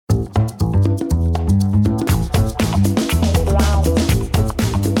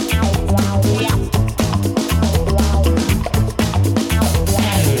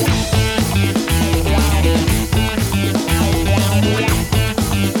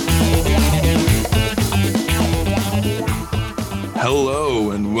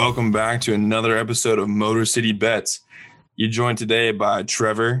Welcome back to another episode of Motor City Bets. You're joined today by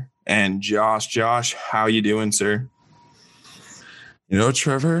Trevor and Josh. Josh, how you doing, sir? You know,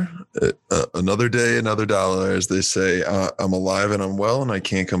 Trevor, another day, another dollar, as they say. I'm alive and I'm well, and I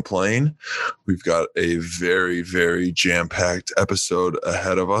can't complain. We've got a very, very jam-packed episode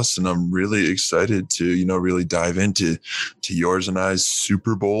ahead of us, and I'm really excited to, really dive into yours and I's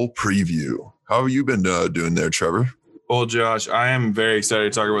Super Bowl preview. How have you been doing there, Trevor? Well, Josh, I am very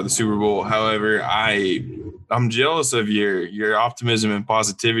excited to talk about the Super Bowl. However, I'm jealous of your optimism and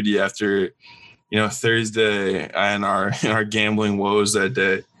positivity after Thursday and our gambling woes that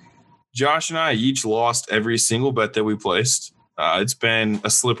day. Josh and I each lost every single bet that we placed. It's been a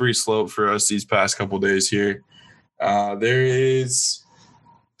slippery slope for us these past couple days here. There is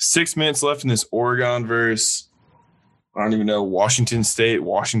 6 minutes left in this Oregon versus, I don't even know, Washington State,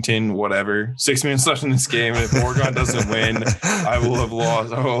 Washington, whatever. 6 minutes left in this game. If Oregon doesn't win, I will have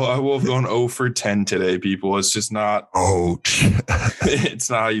lost. I will have gone 0 for 10 today, people. It's just not. It's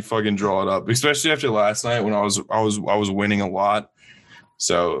not how you fucking draw it up, especially after last night when I was winning a lot.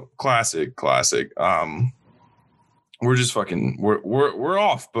 So classic. We're just fucking we're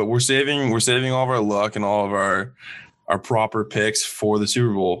off, but we're saving all of our luck and all of our proper picks for the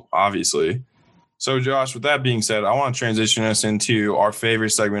Super Bowl, obviously. So, Josh, with that being said, I want to transition us into our favorite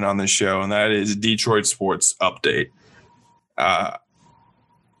segment on this show, and that is Detroit Sports Update.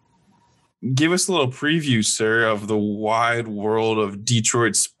 Give us a little preview, sir, of the wide world of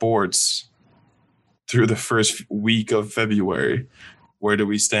Detroit sports through the first week of February. Where do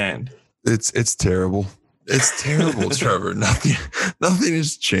we stand? It's terrible. It's terrible, Trevor. Nothing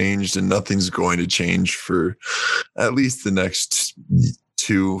has changed, and nothing's going to change for at least the next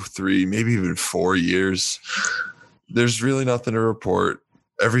 2, 3, maybe even 4 years. There's really nothing to report.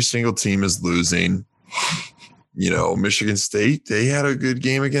 Every single team is losing. Michigan State, they had a good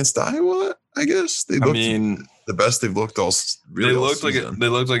game against Iowa, I guess. They looked the best they've looked all really. They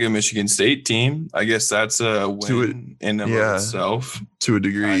looked like a Michigan State team. I guess that's a win in and of itself. To a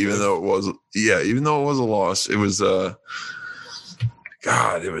degree, even though it was a loss, it was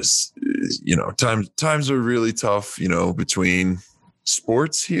times are really tough, between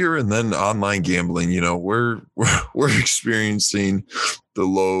sports here and then online gambling. We're experiencing the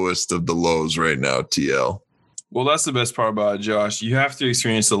lowest of the lows right now, TL. Well, that's the best part about it, Josh. You have to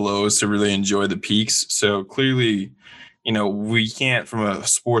experience the lows to really enjoy the peaks. So clearly, we can't, from a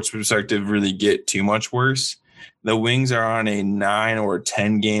sports perspective, really get too much worse. The Wings are on a 9 or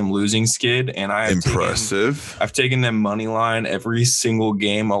 10 game losing skid, and I've taken them money line every single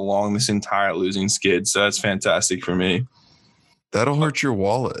game along this entire losing skid. So that's fantastic for me. That'll hurt your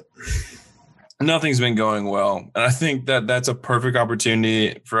wallet. Nothing's been going well. And I think that's a perfect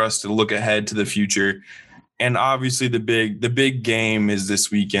opportunity for us to look ahead to the future. And obviously the big game is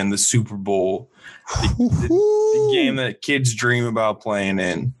this weekend, the Super Bowl, the game that kids dream about playing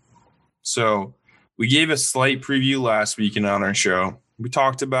in. So we gave a slight preview last weekend on our show. We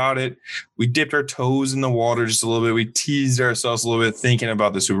talked about it. We dipped our toes in the water just a little bit. We teased ourselves a little bit thinking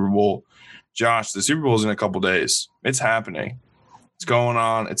about the Super Bowl. Josh, the Super Bowl is in a couple days. It's happening. It's going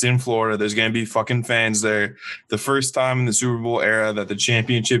on. It's in Florida. There's going to be fucking fans there. The first time in the Super Bowl era that the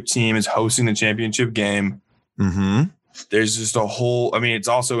championship team is hosting the championship game. Mm-hmm. There's just a whole, it's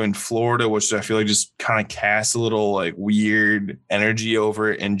also in Florida, which I feel like just kind of casts a little like weird energy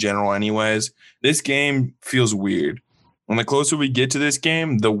over it in general anyways. This game feels weird. And the closer we get to this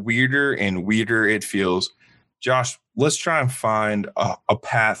game, the weirder and weirder it feels. Josh, let's try and find a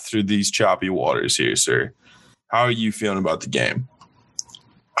path through these choppy waters here, sir. How are you feeling about the game?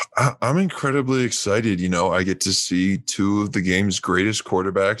 I'm incredibly excited. I get to see two of the game's greatest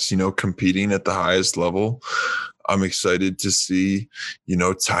quarterbacks, competing at the highest level. I'm excited to see,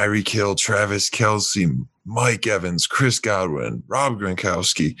 Tyreek Hill, Travis Kelce, Mike Evans, Chris Godwin, Rob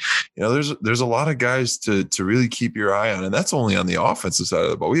Gronkowski. There's a lot of guys to really keep your eye on, and that's only on the offensive side of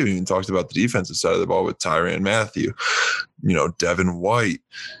the ball. We haven't even talked about the defensive side of the ball with Tyrann Mathieu, Devin White,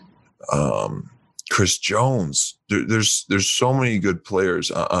 Chris Jones. There's so many good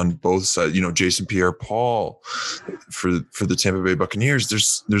players on both sides. Jason Pierre-Paul for the Tampa Bay Buccaneers.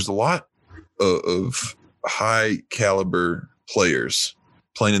 There's a lot of high caliber players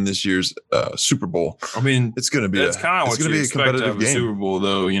playing in this year's Super Bowl. It's going to be that's kind of what you expect out of a Super Bowl,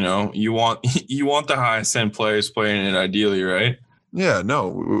 though. You want the highest end players playing it ideally, right? Yeah,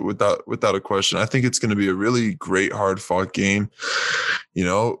 no, without a question. I think it's going to be a really great, hard fought game.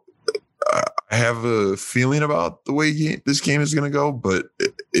 I have a feeling about the way this game is going to go, but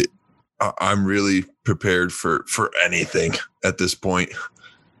I'm really prepared for anything at this point.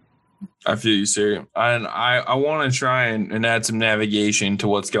 I feel you, sir. And I want to try and add some navigation to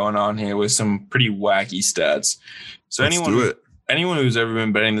what's going on here with some pretty wacky stats. So Let's do it. Anyone who's ever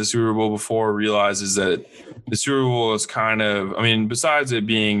been betting the Super Bowl before realizes that the Super Bowl is kind of, I mean, besides it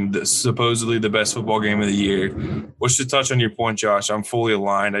being supposedly the best football game of the year, which to touch on your point, Josh, I'm fully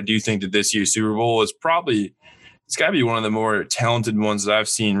aligned. I do think that this year's Super Bowl is probably, it's got to be one of the more talented ones that I've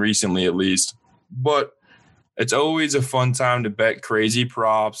seen recently, at least. But it's always a fun time to bet crazy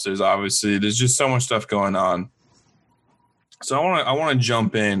props. There's just so much stuff going on. So I want to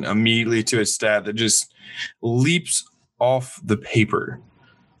jump in immediately to a stat that just leaps off the paper.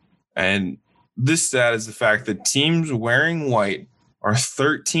 And this stat is the fact that teams wearing white are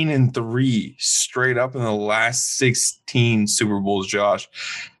 13-3 straight up in the last 16 Super Bowls, Josh.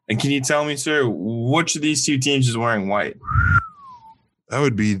 And can you tell me, sir, which of these two teams is wearing white? That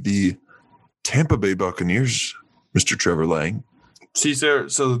would be the Tampa Bay Buccaneers, Mr. Trevor Lang. See, sir,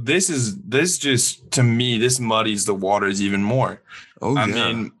 so this just, to me, this muddies the waters even more. Oh, I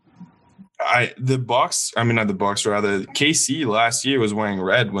yeah. mean, KC last year was wearing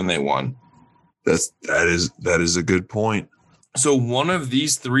red when they won. That is a good point. So one of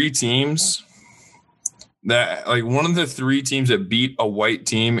these three teams one of the three teams that beat a white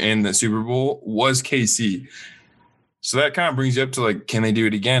team in the Super Bowl was KC. So that kind of brings you up to can they do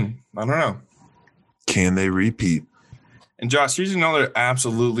it again? I don't know. Can they repeat? And Josh, here's another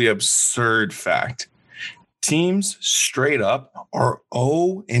absolutely absurd fact. Teams straight up are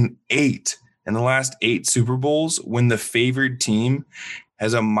 0-8 in the last 8 Super Bowls when the favored team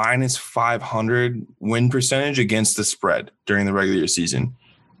has a minus 500 win percentage against the spread during the regular season.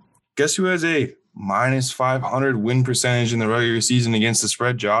 Guess who has a minus 500 win percentage in the regular season against the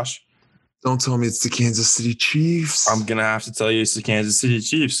spread, Josh? Don't tell me it's the Kansas City Chiefs. I'm going to have to tell you it's the Kansas City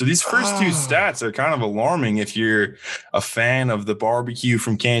Chiefs. So these first two stats are kind of alarming if you're a fan of the barbecue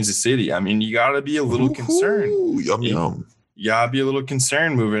from Kansas City. I mean, you got to be a little concerned. Yum, yum. You got to be a little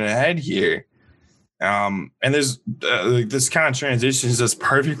concerned moving ahead here. And there's this kind of transitions us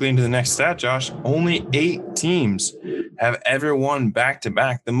perfectly into the next stat, Josh. Only 8 teams have ever won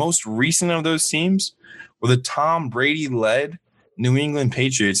back-to-back. The most recent of those teams were the Tom Brady-led New England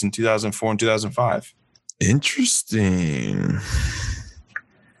Patriots in 2004 and 2005. Interesting.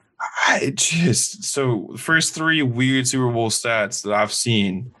 So the first 3 weird Super Bowl stats that I've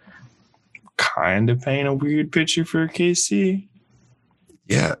seen kind of paint a weird picture for KC.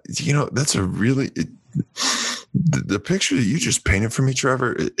 Yeah, that's a really the picture that you just painted for me,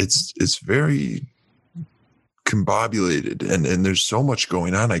 Trevor. It's very combobulated, and there's so much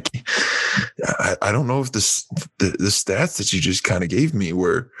going on. I don't know if the stats that you just kind of gave me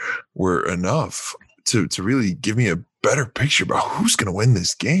were enough to really give me a better picture about who's going to win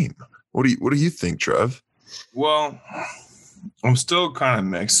this game. What do you think, Trev? Well, I'm still kind of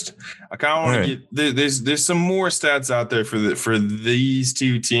mixed. I kind of want to get there's some more stats out there for these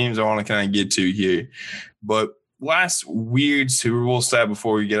two teams I want to kind of get to here. But last weird Super Bowl stat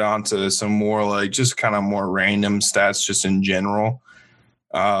before we get on to some more just kind of more random stats just in general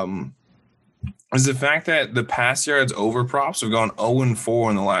is the fact that the pass yards over props have gone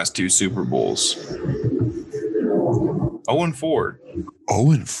 0-4 in the last 2 Super Bowls. 0-4.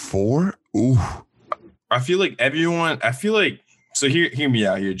 0-4? Ooh. I feel like so hear me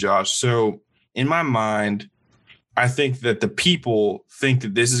out here, Josh. So in my mind, I think that the people think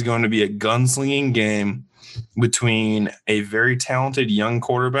that this is going to be a gunslinging game between a very talented young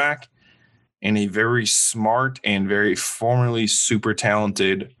quarterback and a very smart and very formerly super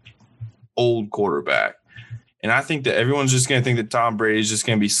talented old quarterback. And I think that everyone's just going to think that Tom Brady is just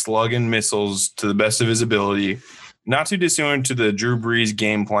going to be slugging missiles to the best of his ability. Not too dissimilar to the Drew Brees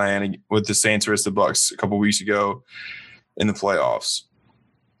game plan with the Saints versus the Bucs a couple weeks ago in the playoffs.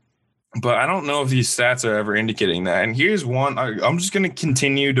 But I don't know if these stats are ever indicating that. And here's one. I'm just going to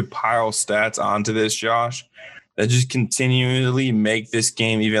continue to pile stats onto this, Josh, that just continually make this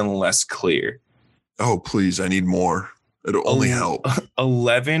game even less clear. Oh, please. I need more. It'll only help.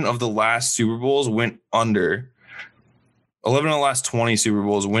 11 of the last Super Bowls went under. 11 of the last 20 Super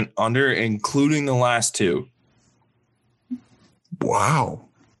Bowls went under, including the last 2. Wow.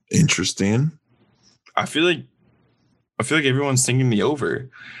 Interesting. I feel like everyone's thinking the over.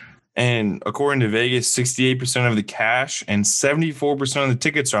 And according to Vegas, 68% of the cash and 74% of the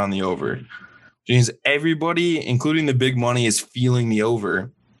tickets are on the over. Which means everybody, including the big money, is feeling the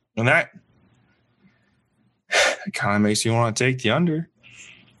over. And that kind of makes you want to take the under.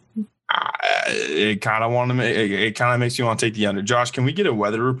 It kind of makes you want to take the under. Josh, can we get a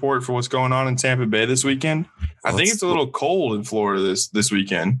weather report for what's going on in Tampa Bay this weekend? I think it's a little cold in Florida this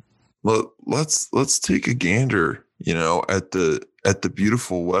weekend. Well, let's take a gander, at at the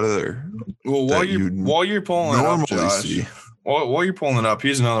beautiful weather. Well, while you're pulling it up, Josh, see. while you're pulling it up,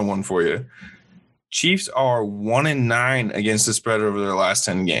 here's another one for you. Chiefs are 1-9 against the spread over their last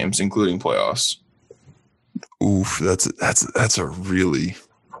 10 games, including playoffs. Oof, that's a really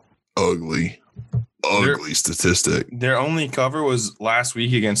ugly statistic. Their only cover was last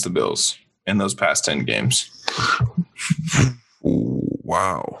week against the Bills in those past 10 games.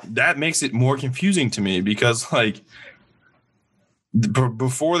 Wow. That makes it more confusing to me because, like,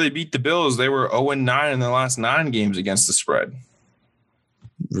 before they beat the Bills, they were 0-9 in their last 9 games against the spread.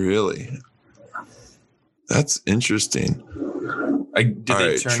 Really? That's interesting. Did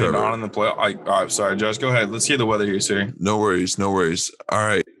they turn Trevor. It on in the play? Sorry, Josh. Go ahead. Let's hear the weather here, sir. No worries. All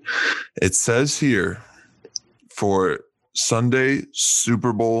right. It says here for Sunday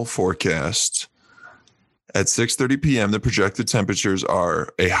Super Bowl forecast at 6:30 p.m., the projected temperatures are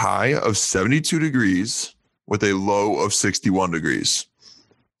a high of 72 degrees with a low of 61 degrees.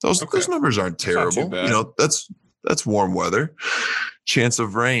 Those numbers aren't terrible. That's warm weather. Chance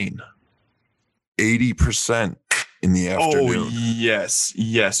of rain, 80%. In the afternoon. Oh,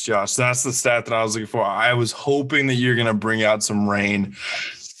 yes, Josh. That's the stat that I was looking for. I was hoping that you're going to bring out some rain.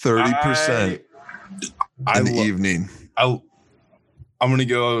 30% in the evening. I'm going to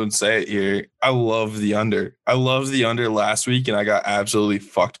go and say it here. I love the under. I loved the under last week, and I got absolutely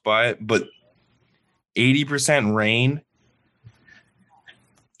fucked by it. But 80% rain,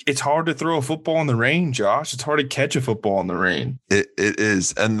 it's hard to throw a football in the rain, Josh. It's hard to catch a football in the rain. It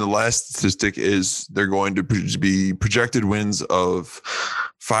is. And the last statistic is they're going to be projected winds of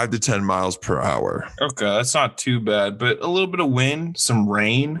 5 to 10 miles per hour. Okay, that's not too bad. But a little bit of wind, some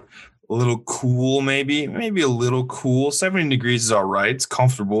rain, a little cool maybe a little cool. 70 degrees is all right. It's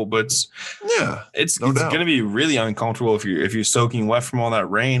comfortable, but it's going to be really uncomfortable if you're soaking wet from all that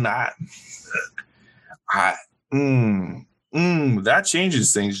rain. That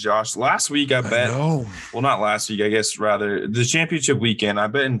changes things, Josh. Last week, I bet. Well, not last week, I guess, rather. The championship weekend, I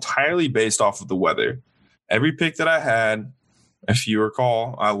bet entirely based off of the weather. Every pick that I had, if you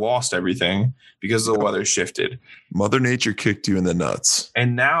recall, I lost everything because the weather shifted. Mother Nature kicked you in the nuts.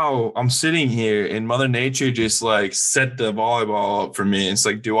 And now I'm sitting here, and Mother Nature just, like, set the volleyball up for me. It's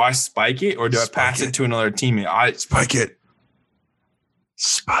like, do I spike it or do I pass it to another teammate? I spike it.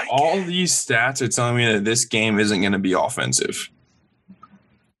 All these stats are telling me that this game isn't going to be offensive.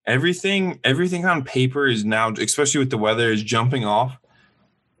 Everything on paper is now, especially with the weather, is jumping off.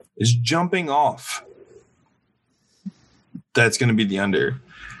 That's going to be the under.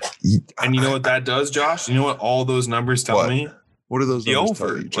 And you know what that does, Josh? You know what all those numbers tell me? What are those numbers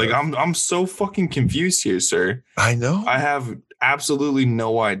tell you, Like, I'm so fucking confused here, sir. I know. I have absolutely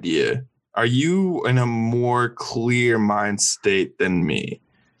no idea. Are you in a more clear mind state than me?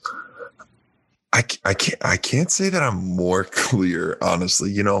 I can't say that I'm more clear, honestly.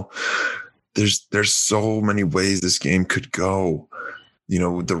 You know, there's so many ways this game could go. You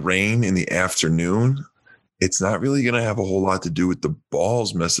know, the rain in the afternoon, it's not really going to have a whole lot to do with the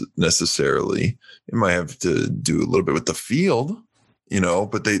balls necessarily. It might have to do a little bit with the field, you know,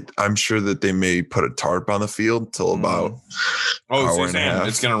 but I'm sure that they may put a tarp on the field till about hour and a half.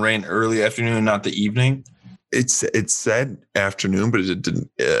 It's going to rain early afternoon, not the evening. It said afternoon, but it didn't.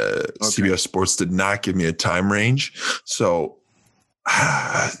 CBS Sports did not give me a time range, so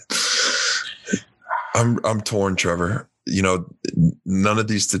I'm torn, Trevor. You know, none of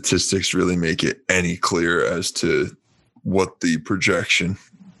these statistics really make it any clearer as to what the projection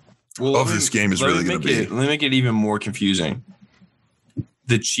of this game is really going to be. Let me make it even more confusing.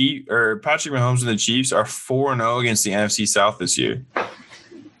 The Patrick Mahomes and the Chiefs are 4-0 against the NFC South this year.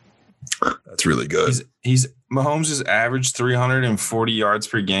 That's really good. Mahomes has averaged 340 yards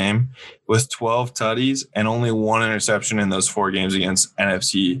per game with 12 tutties and only 1 interception in those 4 games against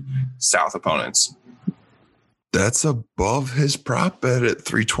NFC South opponents. That's above his prop bet at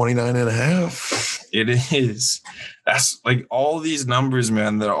 329.5. It is. That's like all these numbers,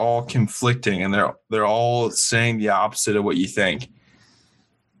 man. They're all conflicting and they're all saying the opposite of what you think.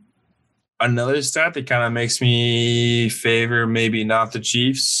 Another stat that kind of makes me favor maybe not the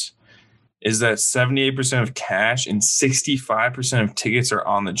Chiefs is that 78% of cash and 65% of tickets are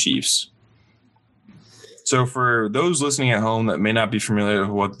on the Chiefs. So for those listening at home that may not be familiar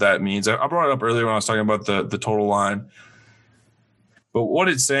with what that means, I brought it up earlier when I was talking about the total line. But what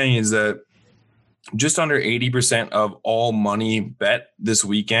it's saying is that just under 80% of all money bet this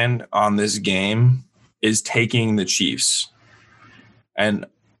weekend on this game is taking the Chiefs. And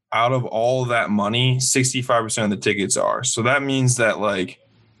out of all that money, 65% of the tickets are. So that means that, like,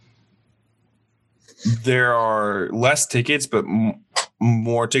 there are less tickets, but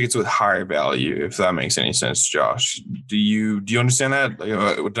more tickets with higher value, if that makes any sense, Josh. Do you understand that?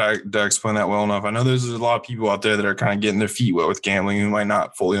 Did I explain that well enough? I know there's a lot of people out there that are kind of getting their feet wet with gambling who might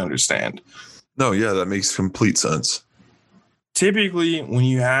not fully understand. No, yeah, that makes complete sense. Typically, when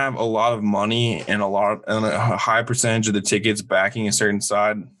you have a lot of money and a high percentage of the tickets backing a certain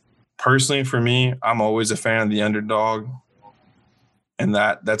side, personally for me, I'm always a fan of the underdog. And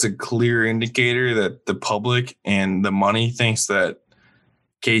that's a clear indicator that the public and the money thinks that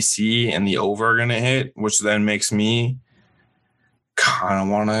KC and the over are going to hit, which then makes me kind of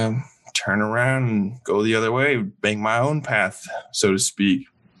want to turn around and go the other way, bank my own path, so to speak.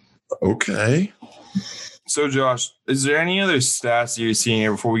 Okay. So, Josh, is there any other stats you're seeing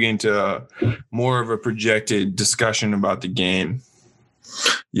here before we get into more of a projected discussion about the game?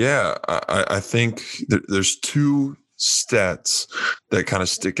 Yeah, I think there's two stats that kind of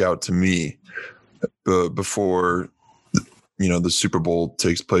stick out to me before the Super Bowl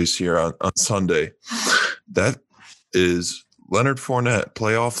takes place here on Sunday. That is Leonard Fournette,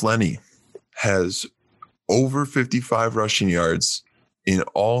 playoff Lenny, has over 55 rushing yards in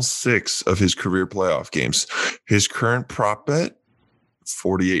all 6 of his career playoff games. His current prop bet,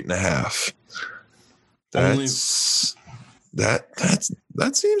 48.5.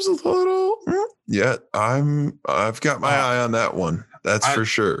 That seems a little. Yeah, I've got my eye on that one. That's for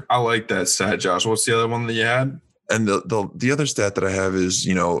sure. I like that stat, Josh. What's the other one that you had? And the other stat that I have is,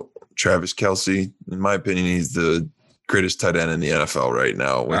 Travis Kelce. In my opinion, he's the greatest tight end in the NFL right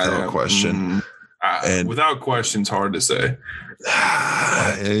now, without question. And without question, it's hard to say.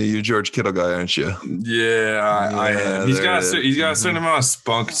 You're George Kittle guy, aren't you? Yeah, I am. He's got a certain amount of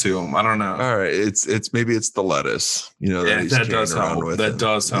spunk to him. I don't know. All right, it's maybe it's the lettuce. That does help. That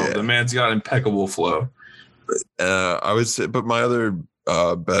does help. Yeah. The man's got impeccable flow. I would say, but my other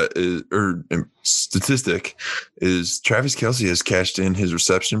bet is, or statistic is, Travis Kelce has cashed in his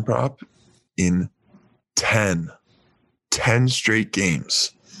reception prop in 10 straight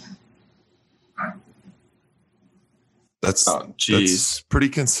games. That's pretty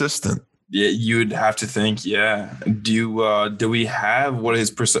consistent. Yeah, you would have to think. Yeah. Do we have what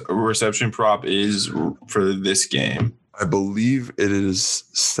his reception prop is for this game? I believe it is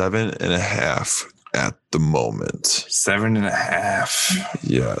 7.5 at the moment. 7.5.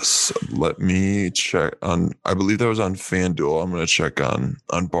 Yes. Let me check on. I believe that was on FanDuel. I'm going to check on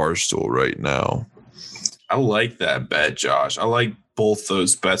Barstool right now. I like that bet, Josh. I like both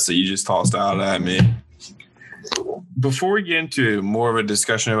those bets that you just tossed out at me. Before we get into more of a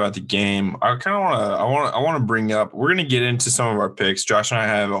discussion about the game, I want to bring up. We're going to get into some of our picks. Josh and I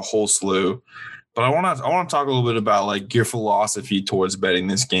have a whole slew, but I want to talk a little bit about like your philosophy towards betting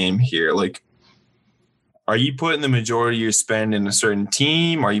this game here. Like, are you putting the majority of your spend in a certain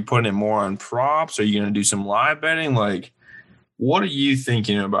team? Are you putting it more on props? Are you going to do some live betting? Like, what are you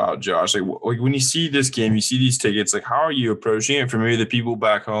thinking about, Josh? Like when you see this game, you see these tickets. Like, how are you approaching it for maybe the people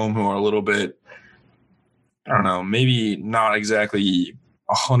back home who are a little bit, I don't know, maybe not exactly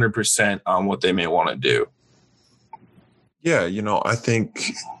 100% on what they may want to do? Yeah, I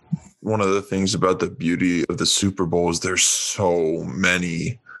think one of the things about the beauty of the Super Bowl is there's so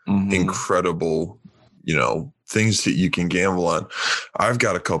many incredible, things that you can gamble on. I've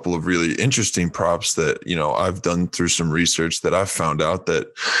got a couple of really interesting props that, I've done through some research that I've found out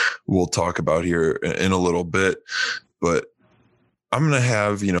that we'll talk about here in a little bit. But I'm going to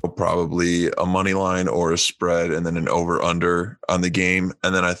have, probably a money line or a spread and then an over under on the game.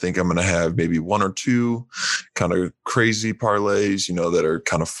 And then I think I'm going to have maybe one or two kind of crazy parlays, that are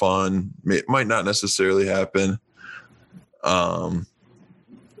kind of fun. It might not necessarily happen.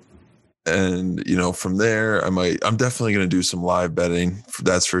 And, from there, I'm definitely going to do some live betting.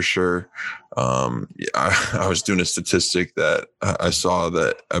 That's for sure. I was doing a statistic that I saw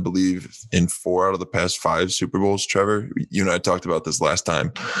that I believe in 4 out of the past 5 Super Bowls, Trevor, you and I talked about this last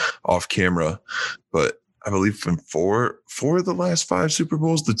time off camera, but I believe in 4 of the last 5 Super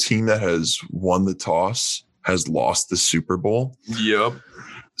Bowls, the team that has won the toss has lost the Super Bowl. Yep.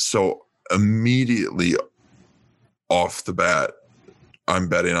 So immediately off the bat, I'm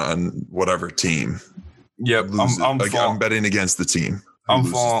betting on whatever team. Yep. I'm betting against the team. I'm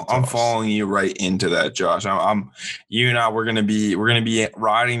following you right into that, Josh. You and I, we're gonna be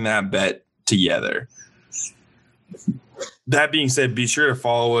riding that bet together. That being said, be sure to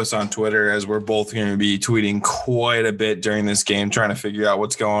follow us on Twitter, as we're both going to be tweeting quite a bit during this game, trying to figure out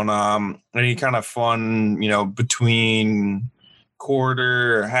what's going on. Any kind of fun, between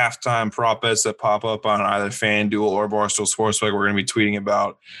quarter or halftime prop bets that pop up on either FanDuel or Barstool Sportsbook, we're going to be tweeting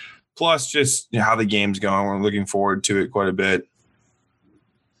about. Plus, just how the game's going. We're looking forward to it quite a bit.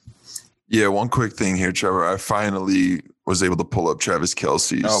 Yeah, one quick thing here, Trevor. I finally was able to pull up Travis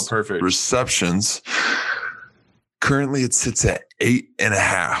Kelce's perfect receptions. Currently, it sits at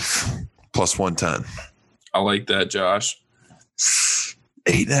 8.5 plus 110. I like that, Josh.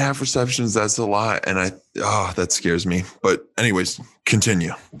 8.5 receptions. That's a lot. And that scares me. But anyways,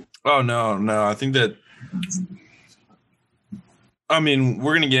 continue. Oh, no. I think that, we're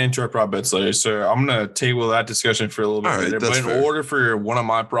going to get into our prop bets later. So I'm going to table that discussion for a little bit later. But in order for one of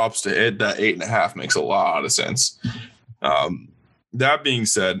my props to hit, that 8.5 makes a lot of sense. That being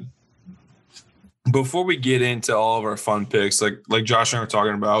said, before we get into all of our fun picks, like Josh and I were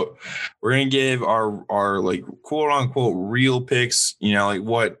talking about, we're gonna give our like quote unquote real picks, like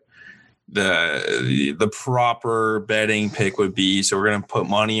what the proper betting pick would be. So we're gonna put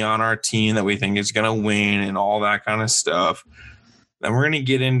money on our team that we think is gonna win and all that kind of stuff. Then we're gonna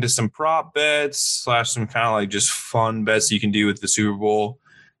get into some prop bets / some kind of like just fun bets you can do with the Super Bowl.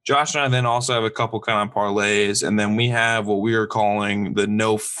 Josh and I then also have a couple kind of parlays, and then we have what we are calling the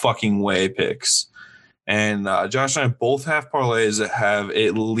no fucking way picks. And Josh and I both have parlays that have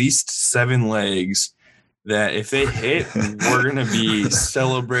at least 7 legs that if they hit, we're going to be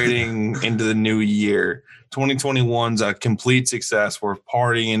celebrating into the new year. 2021's a complete success. We're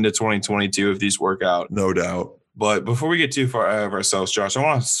partying into 2022 if these work out. No doubt. But before we get too far out of ourselves, Josh, I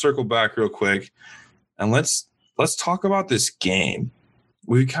want to circle back real quick and let's talk about this game.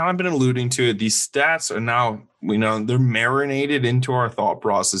 We've kind of been alluding to it. These stats are now, they're marinated into our thought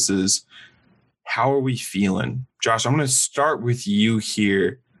processes. How are we feeling? Josh, I'm going to start with you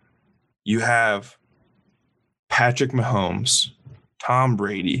here. You have Patrick Mahomes, Tom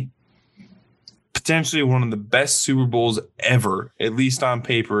Brady, potentially one of the best Super Bowls ever, at least on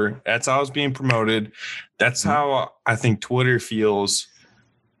paper. That's how it's being promoted. That's how I think Twitter feels.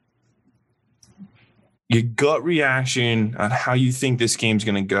 Your gut reaction on how you think this game's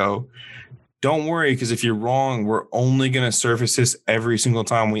going to go. Don't worry, because if you're wrong, we're only going to surface this every single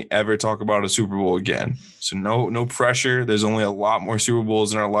time we ever talk about a Super Bowl again. So no pressure. There's only a lot more Super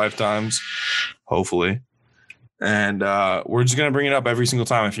Bowls in our lifetimes, hopefully. And we're just going to bring it up every single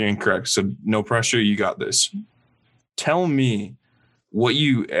time if you're incorrect. So no pressure. You got this. Tell me what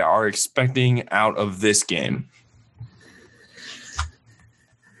you are expecting out of this game.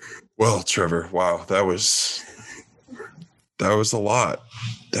 Well, Trevor, wow, that was a lot.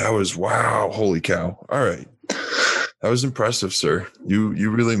 That was wow, holy cow. All right. That was impressive, sir. You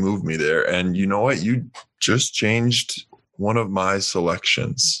really moved me there. And you know what? You just changed one of my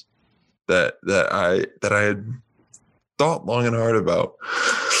selections that I had thought long and hard about.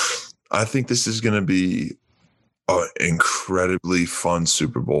 I think this is going to be an incredibly fun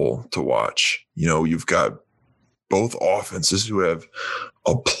Super Bowl to watch. You've got both offenses who have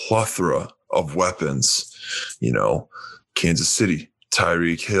a plethora of weapons. Kansas City,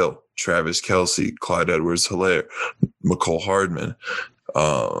 Tyreek Hill, Travis Kelce, Clyde Edwards-Helaire, McCole Hardman,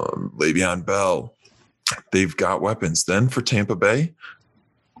 Le'Veon Bell. They've got weapons. Then for Tampa Bay,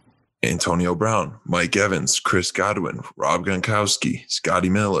 Antonio Brown, Mike Evans, Chris Godwin, Rob Gronkowski, Scotty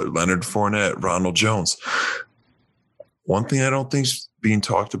Miller, Leonard Fournette, Ronald Jones. One thing I don't think's being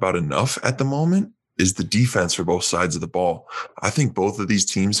talked about enough at the moment is the defense for both sides of the ball. I think both of these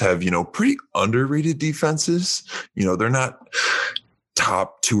teams have, pretty underrated defenses. They're not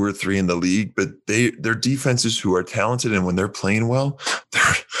top 2 or 3 in the league, but they're defenses who are talented, and when they're playing well,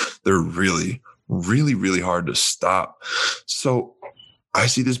 they're really, really, really hard to stop. So I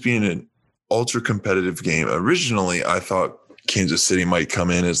see this being an ultra competitive game. Originally, I thought Kansas City might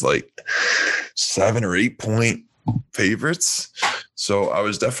come in as like 7 or 8 point favorites. So I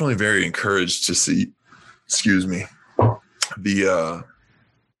was definitely very encouraged to see, the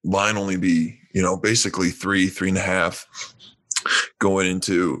line only be, basically 3.5 going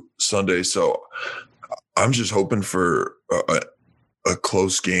into Sunday. So I'm just hoping for a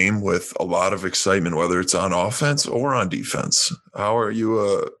close game with a lot of excitement, whether it's on offense or on defense. How are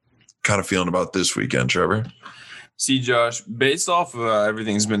you kind of feeling about this weekend, Trevor? See, Josh, based off of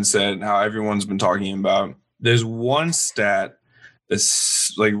everything's been said, how everyone's been talking about, there's one stat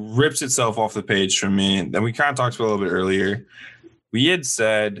that's like rips itself off the page for me that we kind of talked about a little bit earlier. We had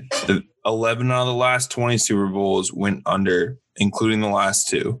said that 11 out of the last 20 Super Bowls went under, including the last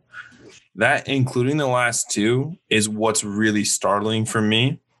 2. That including the last 2 is what's really startling for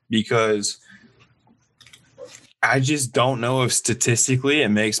me, because I just don't know if statistically it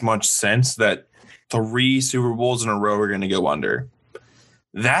makes much sense that 3 Super Bowls in a row are going to go under.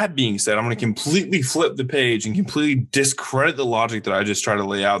 That being said, I'm going to completely flip the page and completely discredit the logic that I just tried to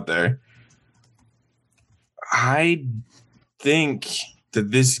lay out there. I think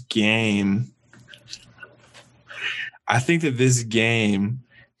that this game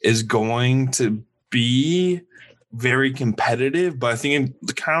is going to be very competitive, but I think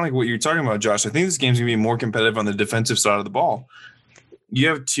kind of like what you're talking about, Josh, I think this game's going to be more competitive on the defensive side of the ball. You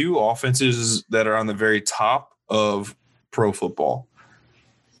have two offenses that are on the very top of pro football.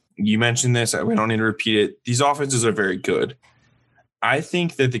 You mentioned this. We don't need to repeat it. These offenses are very good. I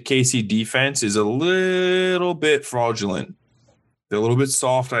think that the KC defense is a little bit fraudulent. They're a little bit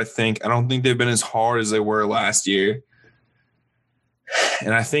soft, I think. I don't think they've been as hard as they were last year.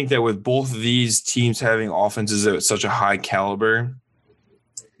 And I think that with both of these teams having offenses at such a high caliber,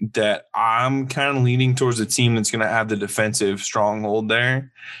 that I'm kind of leaning towards a team that's going to have the defensive stronghold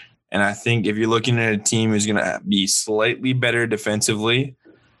there. And I think if you're looking at a team who's going to be slightly better defensively,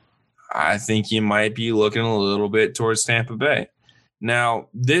 I think you might be looking a little bit towards Tampa Bay. Now,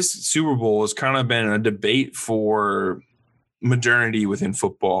 this Super Bowl has kind of been a debate for modernity within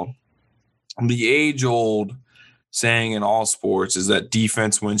football. The age-old saying in all sports is that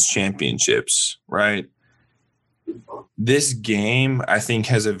defense wins championships, right? This game, I think,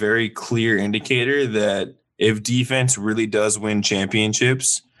 has a very clear indicator that if defense really does win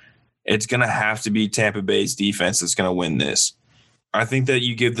championships, it's going to have to be Tampa Bay's defense that's going to win this. I think that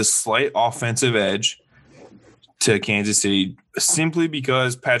you give the slight offensive edge to Kansas City simply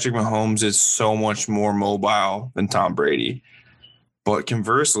because Patrick Mahomes is so much more mobile than Tom Brady. But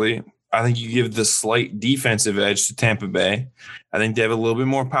conversely, I think you give the slight defensive edge to Tampa Bay. I think they have a little bit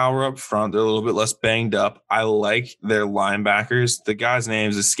more power up front. They're a little bit less banged up. I like their linebackers. The guy's name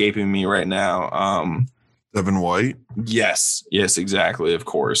is escaping me right now. Devin White? Yes, exactly, of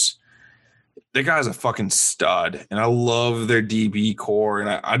course. The guy's a fucking stud, and I love their DB core. And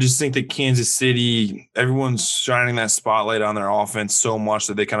I just think that Kansas City, everyone's shining that spotlight on their offense so much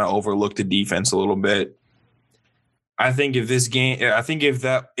that they kind of overlook the defense a little bit. I think if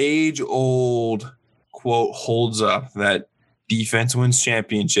that age-old quote holds up, that defense wins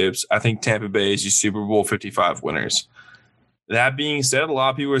championships, I think Tampa Bay is your Super Bowl 55 winners. That being said, a lot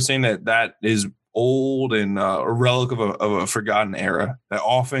of people are saying that is old and a relic of a forgotten era. That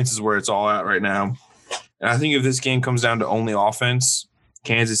offense is where it's all at right now. And I think if this game comes down to only offense,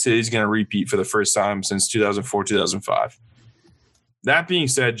 Kansas City is going to repeat for the first time since 2004, 2005. That being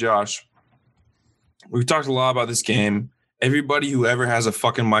said, Josh, we've talked a lot about this game. Everybody who ever has a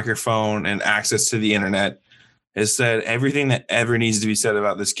fucking microphone and access to the internet has said everything that ever needs to be said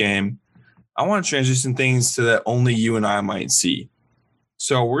about this game. I want to transition things to that only you and I might see.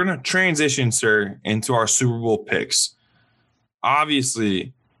 So we're going to transition, sir, into our Super Bowl picks.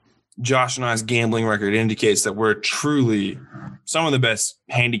 Obviously, Josh and I's gambling record indicates that we're truly some of the best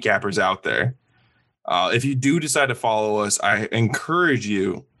handicappers out there. If you do decide to follow us, I encourage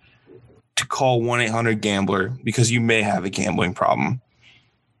you to call 1-800-GAMBLER because you may have a gambling problem.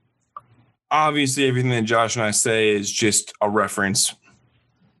 Obviously, everything that Josh and I say is just a reference.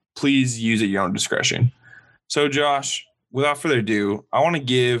 Please use at your own discretion. So, Josh, without further ado, I want to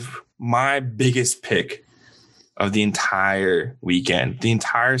give my biggest pick of the entire weekend, the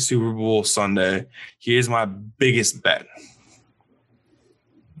entire Super Bowl Sunday. Here's my biggest bet.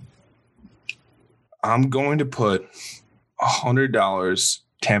 I'm going to put $100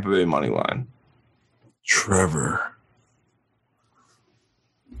 Tampa Bay money line. Trevor.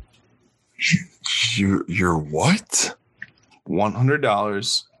 You're what?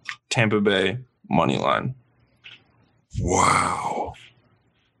 $100 Tampa Bay money line. Wow.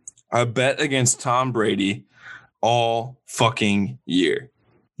 I bet against Tom Brady all fucking year.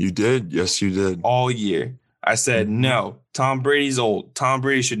 You did? Yes, you did. All year. I said, no, Tom Brady's old. Tom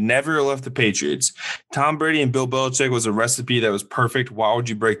Brady should never have left the Patriots. Tom Brady and Bill Belichick was a recipe that was perfect. Why would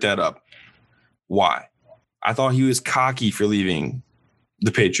you break that up? Why? I thought he was cocky for leaving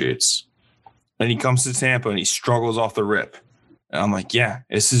the Patriots. And he comes to Tampa and he struggles off the rip. And I'm like, yeah,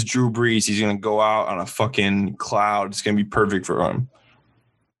 this is Drew Brees. He's going to go out on a fucking cloud. It's going to be perfect for him.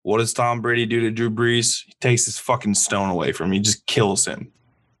 What does Tom Brady do to Drew Brees? He takes his fucking stone away from him. He just kills him.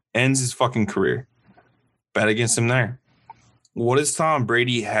 Ends his fucking career. Bet against him there. What does Tom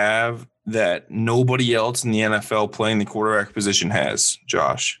Brady have that nobody else in the NFL playing the quarterback position has,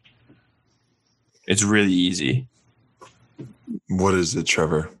 Josh? It's really easy. What is it,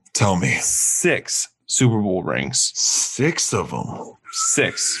 Trevor? Tell me. 6 Super Bowl rings. 6 of them.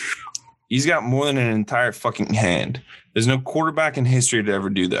 6. He's got more than an entire fucking hand. There's no quarterback in history to ever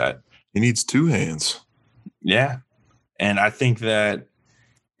do that. He needs 2 hands. Yeah. And I think that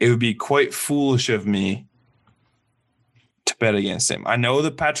it would be quite foolish of me to bet against him. I know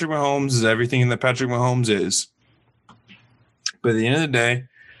that Patrick Mahomes is everything that Patrick Mahomes is. But at the end of the day,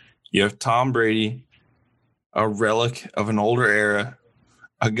 you have Tom Brady, a relic of an older era,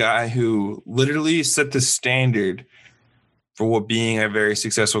 a guy who literally set the standard for what being a very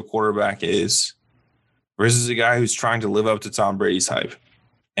successful quarterback is. versus a guy who's trying to live up to Tom Brady's hype.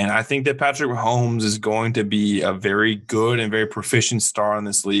 And I think that Patrick Mahomes is going to be a very good and very proficient star in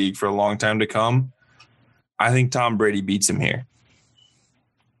this league for a long time to come. I think Tom Brady beats him here.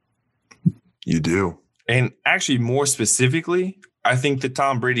 You do. And actually, more specifically, I think that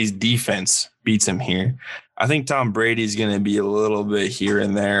Tom Brady's defense beats him here. I think Tom Brady's going to be a little bit here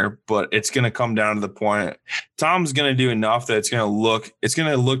and there, but it's going to come down to the point. Tom's going to do enough that it's going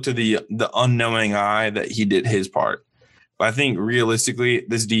to look to the unknowing eye that he did his part. But I think realistically,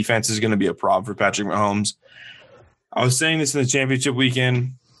 this defense is going to be a problem for Patrick Mahomes. I was saying this in the championship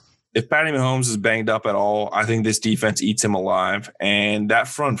weekend. If Patty Mahomes is banged up at all, I think this defense eats him alive. And that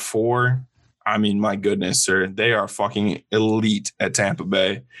front four, I mean, my goodness, sir, they are fucking elite at Tampa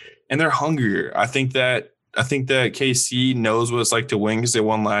Bay. And they're hungrier. I think that KC knows what it's like to win because they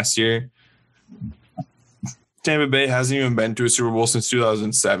won last year. Tampa Bay hasn't even been to a Super Bowl since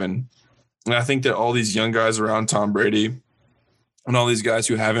 2007. And I think that all these young guys around Tom Brady and all these guys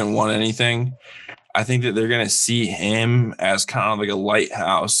who haven't won anything, I think that they're going to see him as kind of like a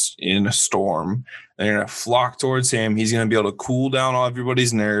lighthouse in a storm. They're going to flock towards him. He's going to be able to cool down all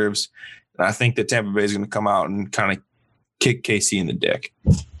everybody's nerves. And I think that Tampa Bay is going to come out and kind of kick KC in the dick.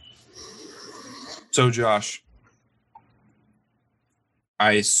 So, Josh,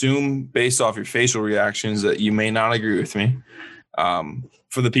 I assume based off your facial reactions that you may not agree with me.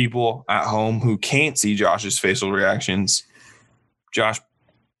 For the people at home who can't see Josh's facial reactions, Josh,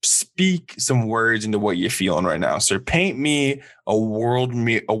 speak some words into what you're feeling right now, sir. Paint me a word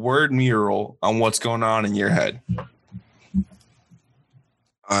mural on what's going on in your head.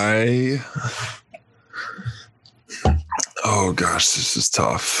 Oh gosh, this is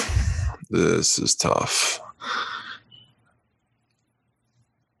tough.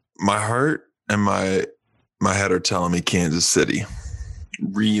 My heart and my head are telling me Kansas City.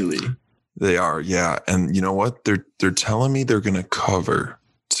 Really? They are, yeah. And you know what? They're telling me they're gonna cover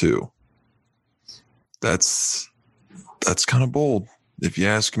too. That's kind of bold, if you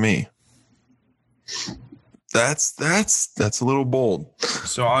ask me. That's a little bold.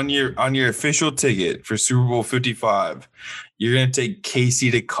 So on your official ticket for Super Bowl 55, you're gonna take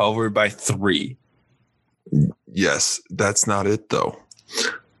KC to cover by 3. Yes, that's not it though.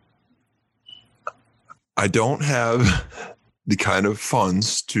 I don't have the kind of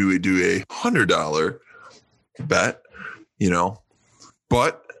funds to do a $100 bet,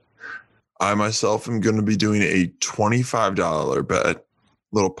 but I myself am going to be doing a $25 bet,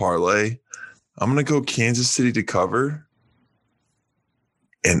 little parlay. I'm going to go Kansas City to cover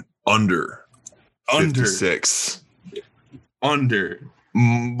and under 56. Under.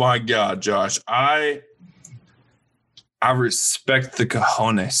 My God, Josh. I respect the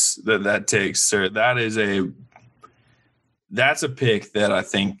cojones that takes, sir. That's a pick that I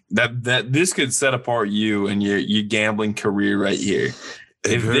think that this could set apart you and your gambling career right here.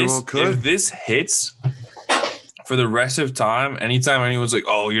 If this hits for the rest of time, anytime anyone's like,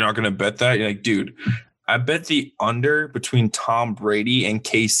 "Oh, you're not going to bet that," you're like, "Dude, I bet the under between Tom Brady and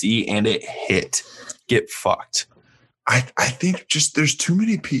KC, and it hit. Get fucked." I think just there's too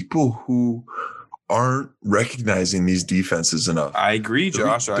many people who aren't recognizing these defenses enough. I agree,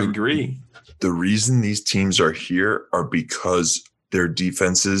 Josh. I agree. The reason these teams are here are because their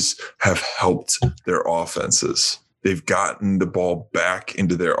defenses have helped their offenses. They've gotten the ball back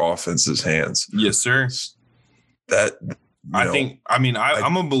into their offense's hands. Yes, sir.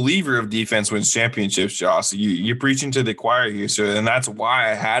 I'm a believer of defense wins championships, Josh. You're preaching to the choir here, sir, and that's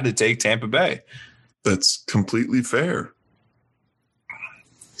why I had to take Tampa Bay. That's completely fair.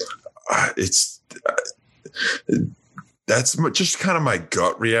 That's just kind of my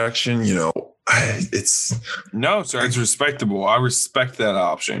gut reaction, No, sir, it's respectable. I respect that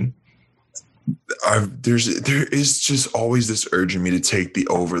option. There is just always this urge in me to take the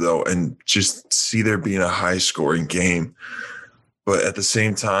over though, and just see there being a high scoring game. But at the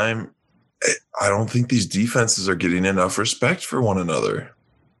same time, I don't think these defenses are getting enough respect for one another.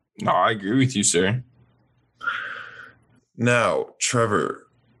 No, I agree with you, sir. Now, Trevor,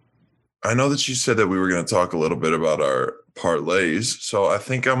 I know that you said that we were going to talk a little bit about our parlays, so I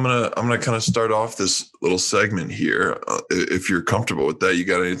think I'm gonna kind of start off this little segment here. If you're comfortable with that, you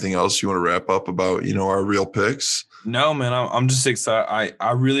got anything else you want to wrap up about our real picks? No, man, I'm just excited.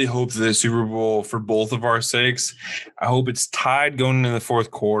 I really hope that the Super Bowl, for both of our sakes, I hope it's tied going into the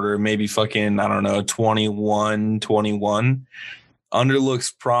fourth quarter. Maybe fucking 21-21. Under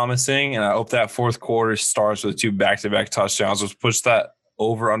looks promising, and I hope that fourth quarter starts with 2 back-to-back touchdowns. Let's push that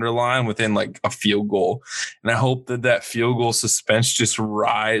over underline within like a field goal. And I hope that field goal suspense just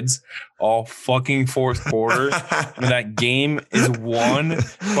rides all fucking fourth quarter. And that game is won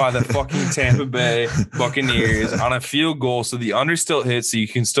by the fucking Tampa Bay Buccaneers on a field goal. So the under still hits, so you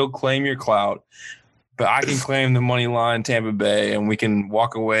can still claim your clout. But I can claim the money line Tampa Bay, and we can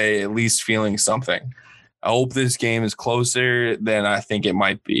walk away at least feeling something. I hope this game is closer than I think it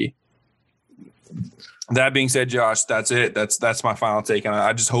might be. That being said, Josh, that's it. That's my final take on it.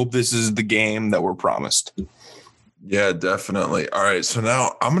 I just hope this is the game that we're promised. Yeah, definitely. All right. So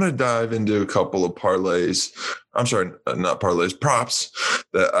now I'm going to dive into a couple of parlays. I'm sorry, not parlays, props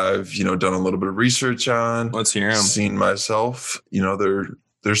that I've, done a little bit of research on. Let's hear them. Seen myself.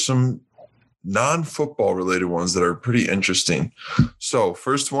 There's some non-football related ones that are pretty interesting. So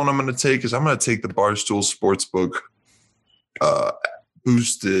first one I'm going to take is I'm going to take the Barstool Sportsbook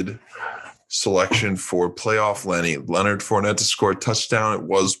boosted selection for playoff Lenny. Leonard Fournette to score a touchdown. It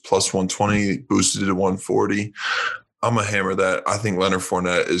was plus 120, boosted to 140. I'm going to hammer that. I think Leonard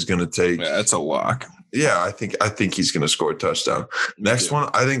Fournette is going to take. Yeah, that's a lock. Yeah, I think he's going to score a touchdown. Next one,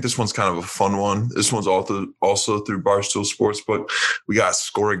 I think this one's kind of a fun one. This one's also through Barstool Sportsbook. We got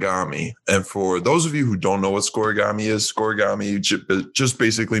Scorigami. And for those of you who don't know what Scorigami is, Scorigami just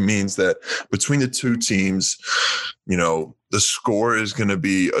basically means that between the two teams, the score is going to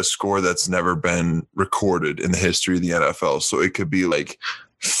be a score that's never been recorded in the history of the NFL. So it could be like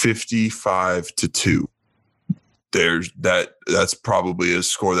 55-2. That's probably a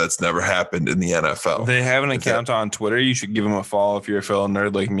score that's never happened in the NFL. They have an account on Twitter. You should give them a follow if you're a fellow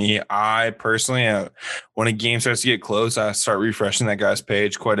nerd like me. I personally, when a game starts to get close, I start refreshing that guy's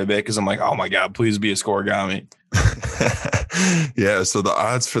page quite a bit because I'm like, oh my God, please be a Scorigami. Yeah, so the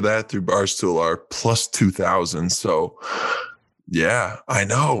odds for that through Barstool are plus 2,000. So yeah, I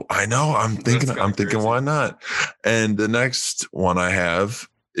know. I'm thinking, why not? And the next one I have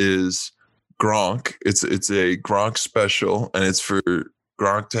is Gronk. It's a Gronk special, and it's for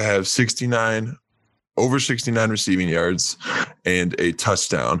Gronk to have over 69 receiving yards and a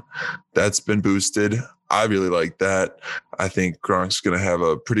touchdown. That's been boosted. I really like that. I think Gronk's going to have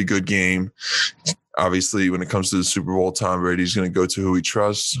a pretty good game. Obviously, when it comes to the Super Bowl, Tom Brady's going to go to who he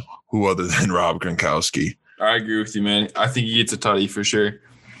trusts, who other than Rob Gronkowski. I agree with you, man. I think he gets a tutty for sure.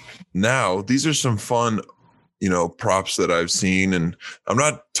 Now, these are some fun props that I've seen, and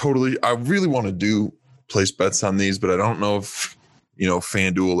I really want to place bets on these, but I don't know if,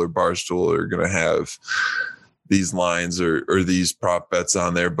 FanDuel or Barstool are going to have these lines or these prop bets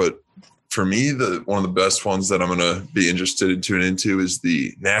on there. But for me, one of the best ones that I'm going to be interested in tuning into is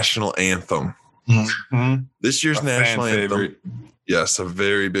the national anthem. Mm-hmm. This year's national anthem. Favorite. Yes, a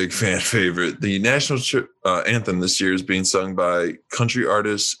very big fan favorite. The national anthem this year is being sung by country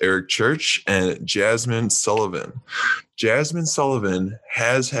artists Eric Church and Jasmine Sullivan. Jasmine Sullivan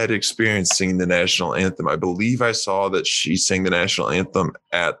has had experience singing the national anthem. I believe I saw that she sang the national anthem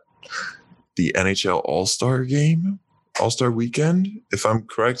at the NHL All-Star game, All-Star weekend. If I'm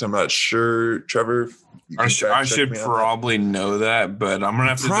correct, I'm not sure. Trevor, I should probably know that, but I'm gonna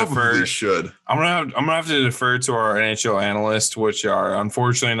have to defer. I'm gonna have to defer to our NHL analysts, which are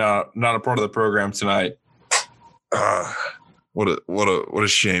unfortunately not a part of the program tonight. What a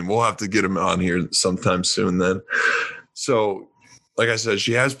shame. We'll have to get him on here sometime soon then. So, like I said,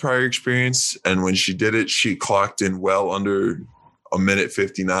 she has prior experience, and when she did it, she clocked in well under a minute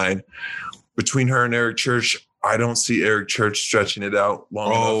 59. Between her and Eric Church, I don't see Eric Church stretching it out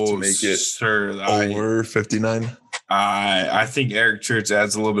long enough to make it over 59. I think Eric Church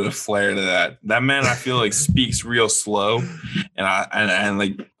adds a little bit of flair to that. That man, I feel like, speaks real slow, and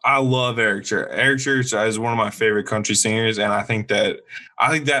I love Eric Church. Eric Church is one of my favorite country singers, and I think that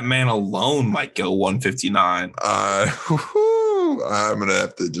man alone might go 159. I'm gonna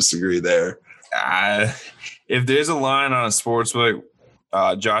have to disagree there. If there's a line on a sportsbook,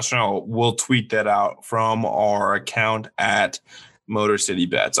 Josh and I will tweet that out from our account at Motor City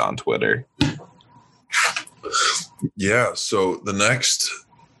Bets on Twitter. Yeah, so the next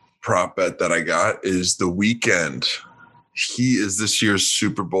prop bet that I got is The Weeknd. He is this year's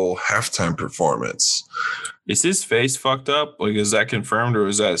Super Bowl halftime performance. Is his face fucked up? Like, is that confirmed or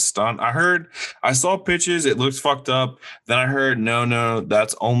is that a stunt? I saw pictures. It looks fucked up. Then I heard, no,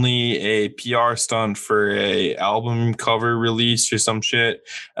 that's only a PR stunt for a album cover release or some shit.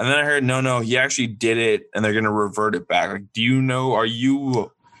 And then I heard, no, he actually did it and they're going to revert it back. Like, do you know, are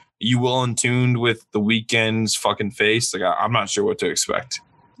you well in tuned with The Weeknd's fucking face? Like, I'm not sure what to expect.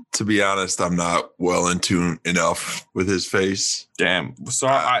 To be honest, I'm not well in tune enough with his face. Damn. So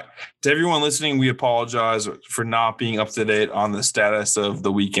to everyone listening, we apologize for not being up to date on the status of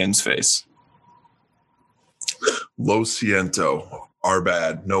The Weeknd's face. Lo Siento. are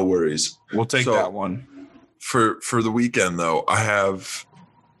bad. No worries. We'll take that one. For the weekend, though, I'm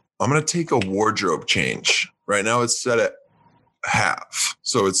going to take a wardrobe change. Right now it's set at half.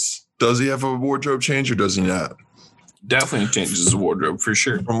 So does he have a wardrobe change or does he not? Definitely changes his wardrobe for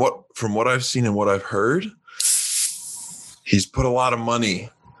sure. From what I've seen and what I've heard, he's put a lot of money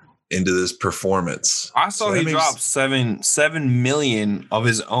into this performance. I saw he dropped $7 million of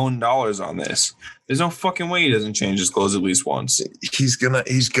his own dollars on this. There's no fucking way he doesn't change his clothes at least once. He's gonna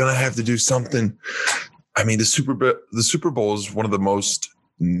have to do something. I mean, the Super Bowl is one of the most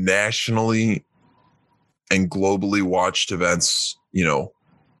nationally and globally watched events,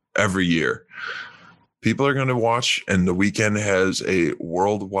 every year. People are going to watch, and The Weeknd has a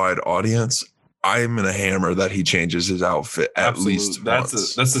worldwide audience. I'm going to hammer that he changes his outfit at least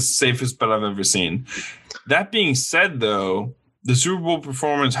once. That's the safest bet I've ever seen. That being said, though, the Super Bowl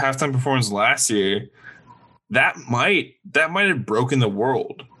halftime performance last year, that might have broken the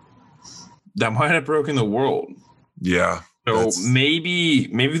world. That might have broken the world. Yeah. So maybe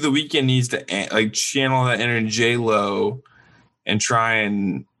The Weeknd needs to channel that inner J-Lo and try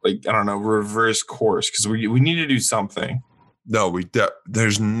and reverse course, because we need to do something. No,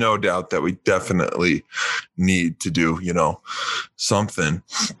 there's no doubt that we definitely need to do, something.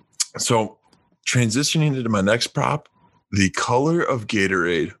 So transitioning into my next prop, the color of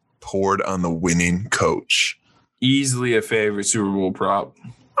Gatorade poured on the winning coach. Easily a favorite Super Bowl prop.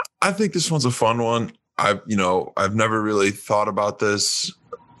 I think this one's a fun one. I've never really thought about this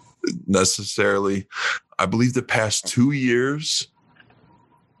necessarily. I believe the past 2 years,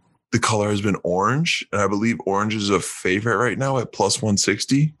 the color has been orange, and I believe orange is a favorite right now at plus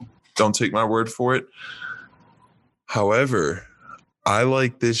 160. Don't take my word for it. However, I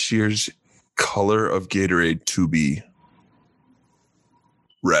like this year's color of Gatorade to be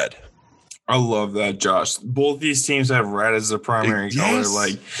red. I love that, Josh. Both these teams have red as the primary color.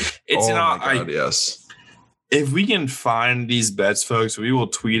 Yes. If we can find these bets, folks, we will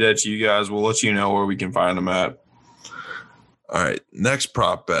tweet at you guys. We'll let you know where we can find them at. All right, next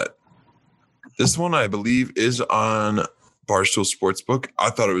prop bet. This one, I believe, is on Barstool Sportsbook. I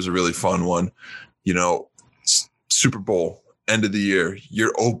thought it was a really fun one. Super Bowl, end of the year,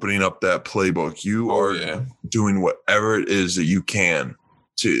 you're opening up that playbook. You are doing whatever it is that you can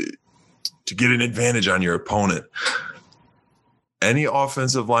to get an advantage on your opponent. Any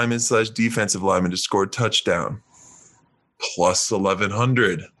offensive lineman / defensive lineman to score a touchdown, plus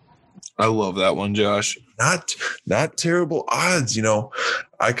 1,100. I love that one, Josh. Not terrible odds.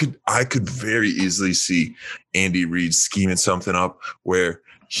 I could very easily see Andy Reid scheming something up where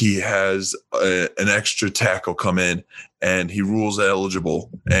he has an extra tackle come in and he rules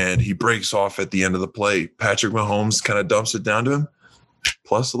eligible and he breaks off at the end of the play. Patrick Mahomes kind of dumps it down to him,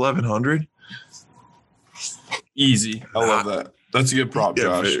 plus 1,100. Easy. I love that. That's a good prop,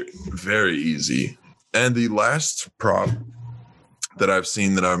 Josh. Very, very easy. And the last prop that I've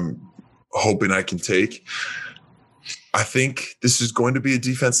seen that I'm hoping I can take, I think this is going to be a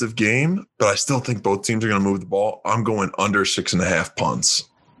defensive game, but I still think both teams are going to move the ball. I'm going under 6.5 punts.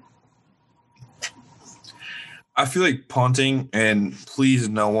 I feel like punting, and please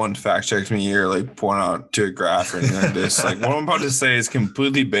no one fact checks me here, point out to a graph or anything like this. What I'm about to say is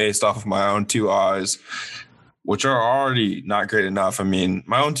completely based off of my own 2 eyes, which are already not great enough. I mean,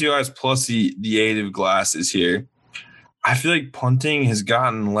 my own 2 eyes plus the aid of glasses here. I feel like punting has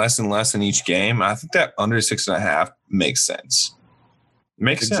gotten less and less in each game. I think that under 6.5 makes sense.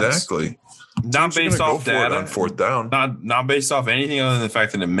 Makes sense. Exactly. Not based off data. On fourth down. Not based off anything other than the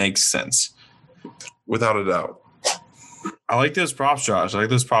fact that it makes sense. Without a doubt. I like those props, Josh. I like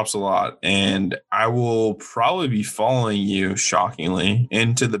those props a lot. And I will probably be following you, shockingly,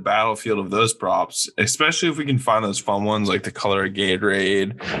 into the battlefield of those props, especially if we can find those fun ones like the color of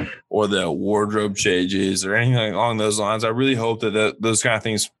Gatorade or the wardrobe changes or anything along those lines. I really hope that those kind of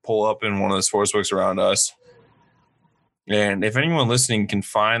things pull up in one of the sportsbooks around us. And if anyone listening can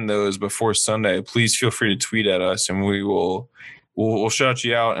find those before Sunday, please feel free to tweet at us and we'll shout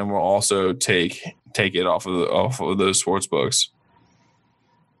you out, and we'll also take it off of those sports books.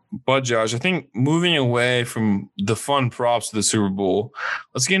 But Josh, I think moving away from the fun props of the Super Bowl,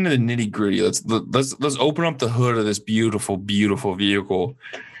 let's get into the nitty gritty. Let's open up the hood of this beautiful, beautiful vehicle,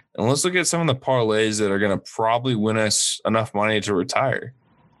 and let's look at some of the parlays that are going to probably win us enough money to retire.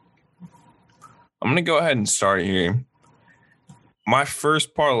 I'm going to go ahead and start here. My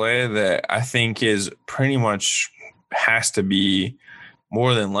first parlay that I think is pretty much has to be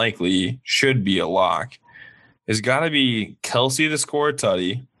more than likely should be a lock has got to be Kelsey to score a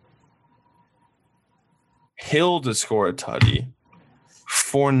tutty, Hill to score a tutty,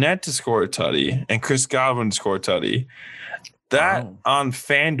 Fournette to score a tutty, and Chris Godwin to score a tutty. That Wow. on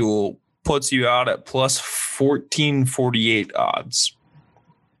FanDuel puts you out at plus 1448 odds.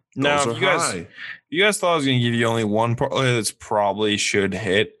 Now, Those if are high. you guys thought I was going to give you only one parlay that's probably should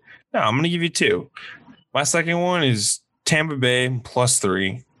hit, no, I'm going to give you two. My second one is Tampa Bay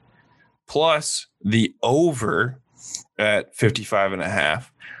 +3, plus the over at 55.5,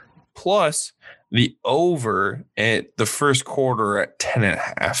 plus the over at the first quarter at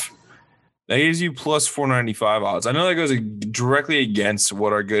 10.5. That gives you plus 495 odds. I know that goes directly against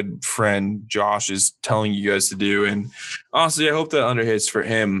what our good friend Josh is telling you guys to do. And honestly, I hope that underhits for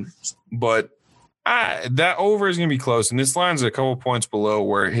him. But that over is going to be close. And this line's a couple points below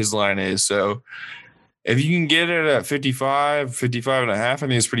where his line is. So if you can get it at 55 and a half, I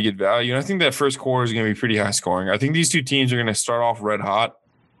think it's pretty good value. And I think that first quarter is going to be pretty high scoring. I think these two teams are going to start off red hot.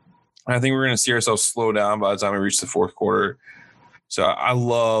 And I think we're going to see ourselves slow down by the time we reach the fourth quarter. So I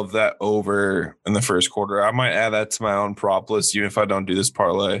love that over in the first quarter. I might add that to my own prop list, even if I don't do this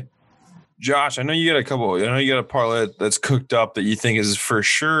parlay. Josh, I know you got a couple. I know you got a parlay that's cooked up that you think is for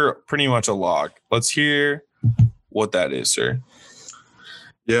sure pretty much a lock. Let's hear what that is, sir.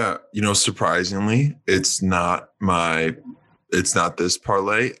 Yeah, surprisingly, it's not this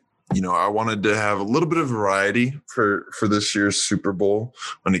parlay. I wanted to have a little bit of variety for this year's Super Bowl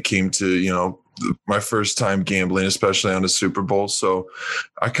when it came to, my first time gambling, especially on a Super Bowl. So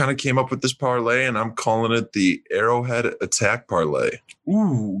I kind of came up with this parlay, and I'm calling it the Arrowhead Attack Parlay.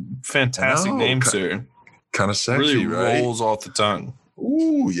 Ooh, fantastic name, sir. Kind of sexy, really right? Rolls off the tongue.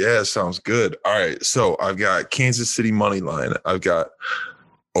 Ooh, yeah, sounds good. All right, so I've got Kansas City money line. I've got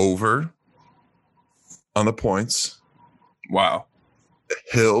over on the points. Wow.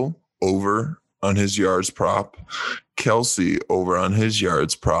 Hill over on his yards prop. Kelsey over on his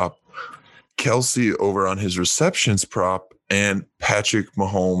yards prop. Kelsey over on his receptions prop, and Patrick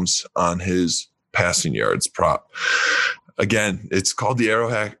Mahomes on his passing yards prop. Again, it's called the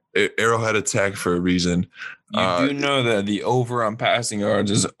Arrowhead Attack for a reason. You do know that the over on passing yards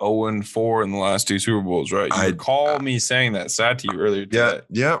is 0-4 in the last two Super Bowls, right? You recall me saying that stat to you earlier today.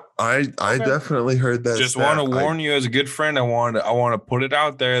 Yeah. I definitely heard that. Just want to warn you as a good friend. I want to put it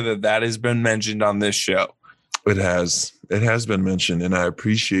out there that has been mentioned on this show. It has been mentioned, and I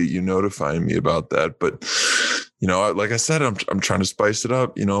appreciate you notifying me about that. But like I said, I'm trying to spice it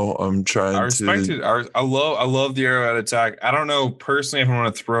up. I'm trying. I respect it. I love the Arrowhead Attack. I don't know personally if I'm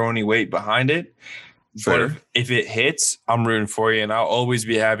going to throw any weight behind it. Fair. But if it hits, I'm rooting for you, and I'll always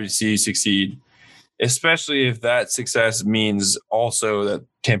be happy to see you succeed, especially if that success means also that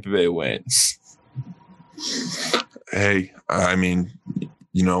Tampa Bay wins. Hey, I mean,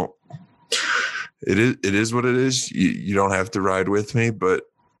 it is what it is. You don't have to ride with me, but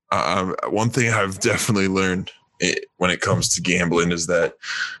one thing I've definitely learned when it comes to gambling is that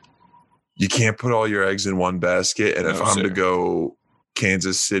you can't put all your eggs in one basket. And if I'm to go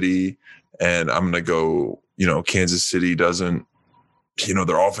Kansas City and I'm going to go, Kansas City doesn't,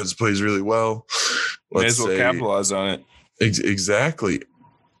 their offense plays really well. May as well capitalize on it. Exactly.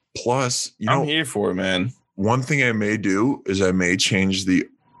 Plus, I'm here for it, man. One thing I may do is I may change the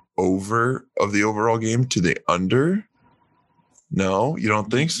over of the overall game to the under. No, you don't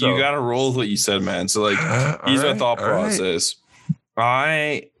think so? You got to roll with what you said, man. So here's my thought process.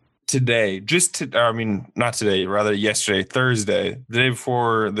 Not today, rather yesterday, Thursday, the day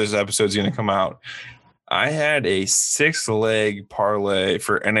before this episode is going to come out, I had a 6-leg parlay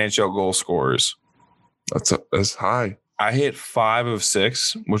for NHL goal scorers. That's high. I hit 5 of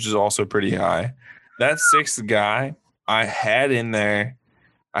 6, which is also pretty high. That 6th guy I had in there,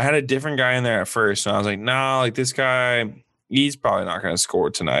 I had a different guy in there at first, and I was like, nah, this guy, he's probably not going to score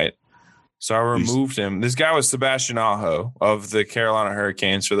tonight. So I removed him. This guy was Sebastian Aho of the Carolina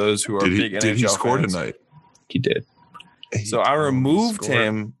Hurricanes, for those who are big NHL fans. Did he score tonight? He did. So I removed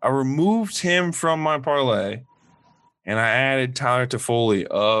him. I removed him from my parlay, and I added Tyler Toffoli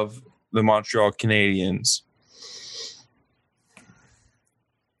of the Montreal Canadiens.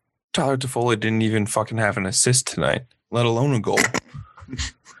 Tyler Toffoli didn't even fucking have an assist tonight, let alone a goal.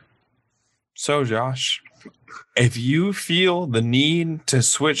 So, Josh, if you feel the need to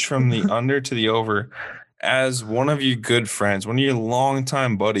switch from the under to the over, as one of your good friends, one of your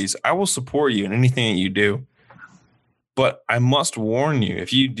longtime buddies, I will support you in anything that you do. But I must warn you,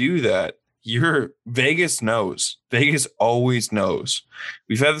 if you do that, Vegas knows. Vegas always knows.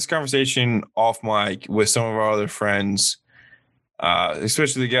 We've had this conversation off mic with some of our other friends,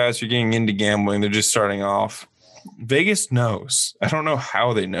 especially the guys who are getting into gambling. They're just starting off. Vegas knows. I don't know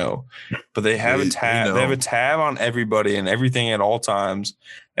how they know, but they have a tab. They have a tab on everybody and everything at all times,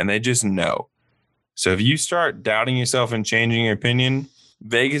 and they just know. So if you start doubting yourself and changing your opinion,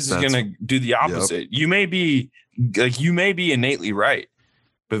 Vegas is going to do the opposite. Yep. You may be Like, you may be innately right,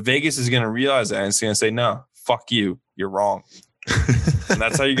 but Vegas is going to realize that and it's going to say, no, fuck you. You're wrong. And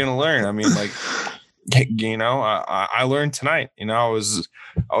that's how you're going to learn. I mean, like, you know, I learned tonight, you know, I was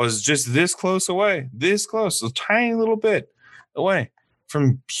just this close, a tiny little bit away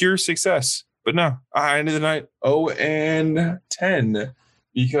from pure success. But no, I ended the night 0-10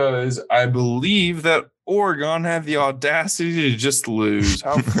 because I believe that Oregon had the audacity to just lose.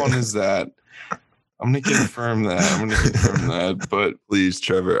 How fun is that? I'm going to confirm that. But please,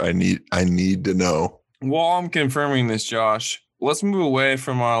 Trevor, I need to know. While I'm confirming this, Josh, let's move away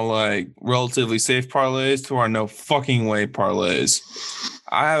from our like relatively safe parlays to our no fucking way parlays.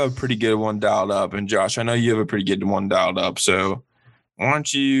 I have a pretty good one dialed up, and Josh, I know you have a pretty good one dialed up. So why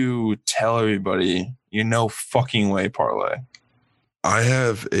don't you tell everybody your no fucking way parlay? I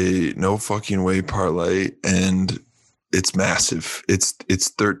have a no fucking way parlay, and it's massive. It's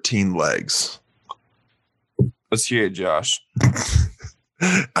 13 legs. Let's hear it, Josh.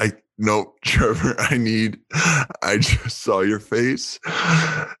 No, Trevor, I just saw your face.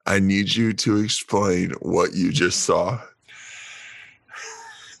 I need you to explain what you just saw.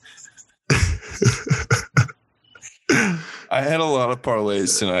 I had a lot of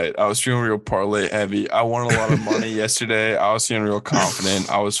parlays tonight. I was feeling real parlay heavy. I won a lot of money yesterday. I was feeling real confident.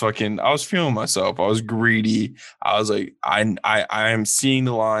 I was feeling myself. I was greedy. I was like, I am seeing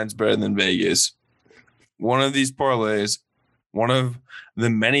the lines better than Vegas. One of these parlays, one of the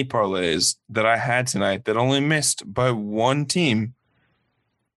many parlays that I had tonight that only missed by one team,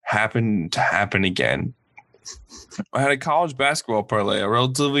 happened to happen again. I had a college basketball parlay, a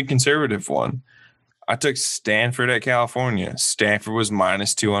relatively conservative one. I took Stanford at California. Stanford was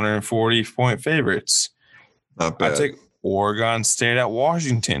minus 240 point favorites. Not bad. I took Oregon State at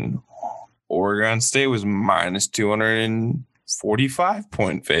Washington. Oregon State was minus 245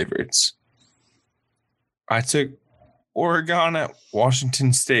 point favorites. I took Oregon at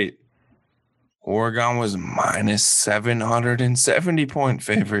Washington State. Oregon was minus 770 point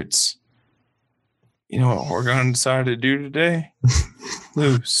favorites. You know what Oregon decided to do today?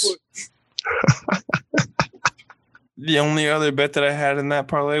 Lose. The only other bet that I had in that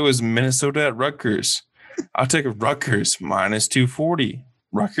parlay was Minnesota at Rutgers. I took Rutgers minus 240.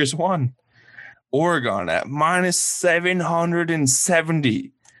 Rutgers won. Oregon at minus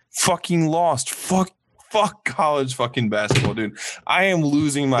 770. Fucking lost. Fuck college fucking basketball, dude. I am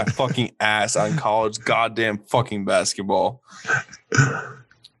losing my fucking ass on college goddamn fucking basketball.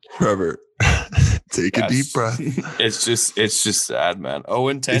 Trevor, take a deep breath. It's just sad, man.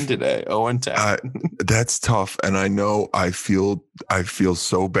 0-10 today. 0-10. That's tough, and I know I feel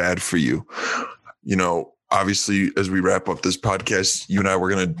so bad for you. You know, obviously, as we wrap up this podcast, you and I, we're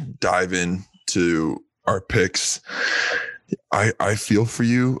gonna dive into our picks. I feel for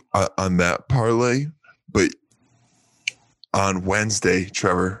you on that parlay, but on Wednesday,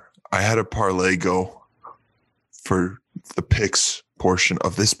 Trevor, I had a parlay go for the picks portion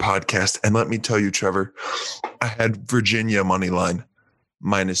of this podcast. And let me tell you, Trevor, I had Virginia money line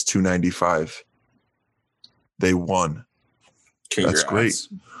minus 295. They won. Congrats. That's great.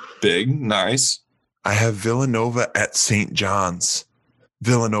 Big, nice. I have Villanova at St. John's.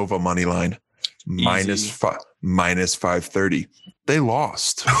 Villanova money line minus 530. They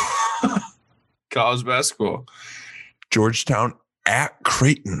lost. College basketball. Georgetown at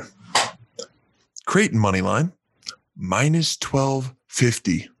Creighton. Creighton money line minus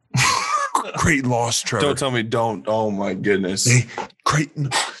 1250. Creighton lost, Trevor. Don't tell me don't. Oh my goodness. The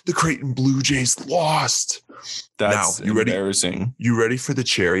Creighton Blue Jays lost. That's now, embarrassing. You ready for the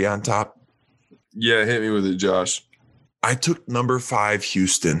cherry on top? Yeah, hit me with it, Josh. I took number 5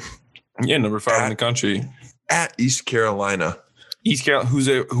 Houston. Yeah, number 5 in the country. At East Carolina. East Carolina.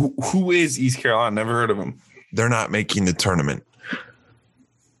 Who is East Carolina? Never heard of them. They're not making the tournament.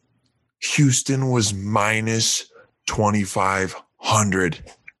 Houston was minus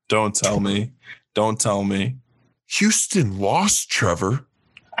 2,500. Don't tell me. Houston lost, Trevor.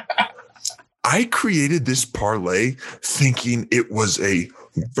 I created this parlay thinking it was a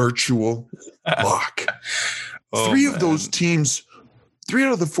virtual lock. Three out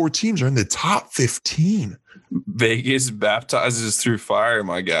of the 4 teams are in the top 15. Vegas baptizes through fire,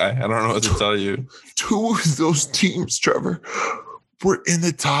 my guy. I don't know what to tell you. 2 of those teams, Trevor, were in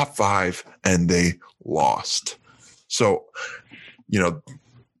the top 5 and they lost. So, you know,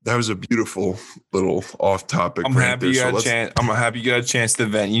 that was a beautiful little off-topic. I'm happy you got a chance to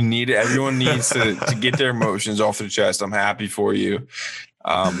vent. You need it. Everyone needs to get their emotions off their chest. I'm happy for you.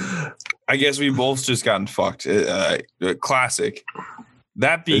 I guess we both just gotten fucked. Classic.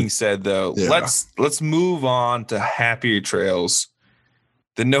 That being said, though, let's move on to happier trails.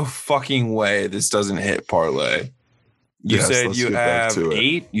 The no fucking way this doesn't hit parlay. You said you have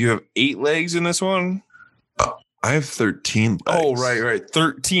 8? You have 8 legs in this one? I have 13 legs. Oh, right.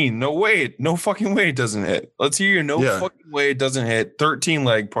 13. No way. No fucking way it doesn't hit. Let's hear your fucking way it doesn't hit. 13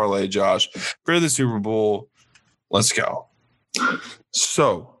 leg parlay, Josh, for the Super Bowl. Let's go.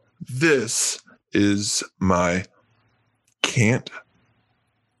 So this is my can't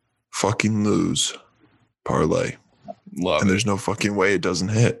fucking lose parlay. Love and it. There's no fucking way it doesn't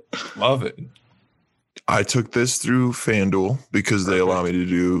hit. Love it. I took this through FanDuel because they allow me to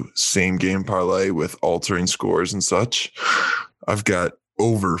do same game parlay with altering scores and such. I've got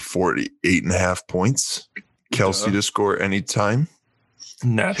over 48.5 points. Kelsey to score anytime.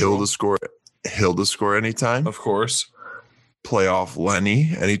 Natural. Hill to score anytime. Of course. Playoff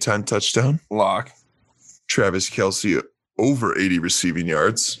Lenny anytime touchdown. Lock. Travis Kelsey over 80 receiving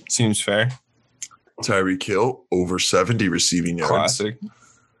yards. Seems fair. Tyreek Hill over 70 receiving yards. Classic.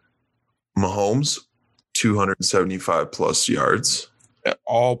 Mahomes 275 plus yards.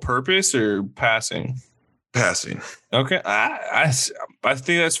 All purpose or passing? Passing. Okay. I think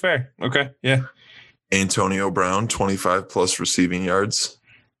that's fair. Okay. Yeah. Antonio Brown 25 plus receiving yards.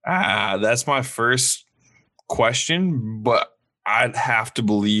 That's my first question, but I'd have to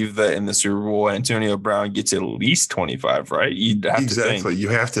believe that in the Super Bowl, Antonio Brown gets at least 25, right? You'd have to think. You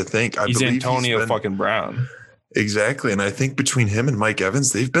have to think. He's Antonio fucking Brown. Exactly. And I think between him and Mike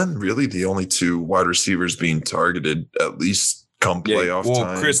Evans, they've been really the only 2 wide receivers being targeted, at least come playoff time.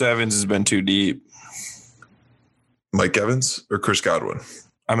 Well, Chris Evans has been too deep. Mike Evans or Chris Godwin?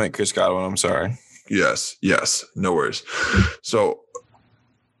 I meant Chris Godwin. I'm sorry. Yes. No worries. So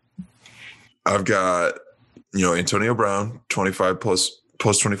I've got, Antonio Brown, 25 plus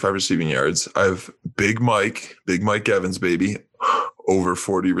 25 receiving yards. I have Big Mike Evans, baby, over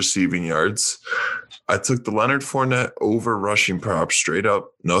 40 receiving yards. I took the Leonard Fournette over rushing prop straight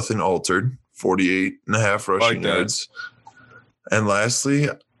up, nothing altered, 48.5 rushing yards. And lastly,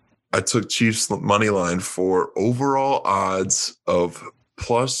 I took Chiefs money line for overall odds of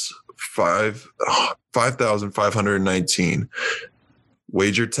plus 5,519.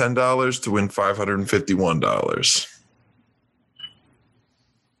 Wager $10 to win $551.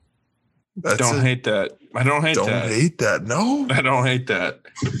 Don't hate that. I don't hate that. Don't hate that. No, I don't hate that.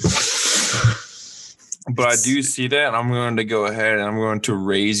 But I do see that, and I'm going to go ahead and I'm going to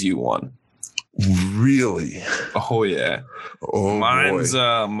raise you one. Really? Oh yeah. Oh,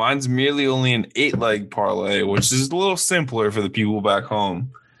 mine's merely only an 8-leg parlay, which is a little simpler for the people back home.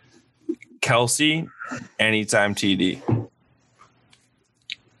 Kelsey, anytime TD.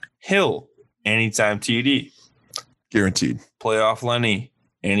 Hill, anytime TD. Guaranteed. Playoff Lenny,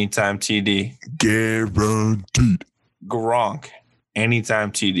 anytime TD. Guaranteed. Gronk,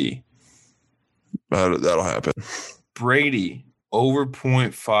 anytime TD. That'll happen. Brady, over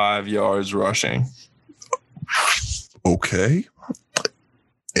 0.5 yards rushing. Okay.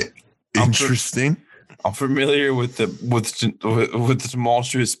 Interesting. I'm familiar with the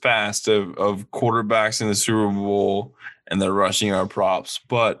tumultuous past of quarterbacks in the Super Bowl and their rushing yard props,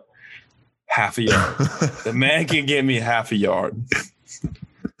 but half a yard. The man can give me half a yard.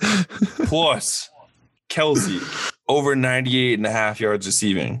 Plus, Kelsey, over 98.5 yards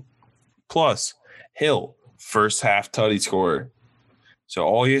receiving. Plus, Hill, first half tutty scorer. So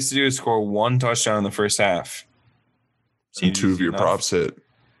all he has to do is score 1 touchdown in the first half. And 2 of your props hit.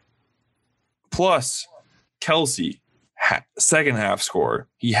 Plus, Kelsey, second half scorer.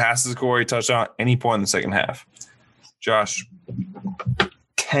 He has to score a touchdown at any point in the second half. Josh,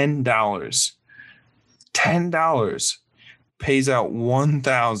 $10. $10 pays out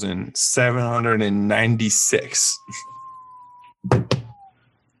 $1,796.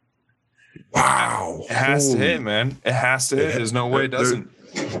 Wow. It has to hit, man. It has to hit. There's no way it doesn't.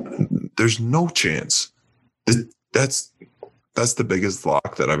 There's no chance. That's the biggest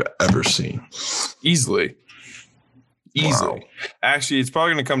lock that I've ever seen. Easily. Wow. Actually, it's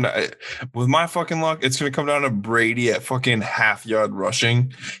probably going to come down with my fucking luck. It's going to come down to Brady at fucking half yard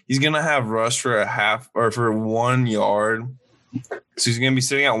rushing. He's going to have rush for a half or for 1 yard. So he's going to be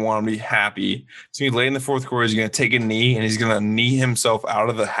sitting at 1 and be happy. It's going to be late in the fourth quarter. He's going to take a knee and he's going to knee himself out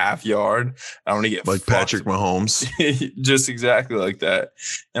of the half yard. I'm going to get like fucked. Patrick Mahomes. Just exactly like that.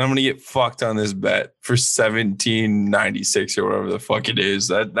 And I'm going to get fucked on this bet for $17.96 or whatever the fuck it is.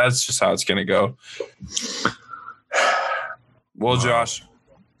 That's just how it's going to go. Well, Josh,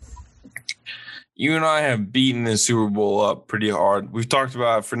 you and I have beaten the Super Bowl up pretty hard. We've talked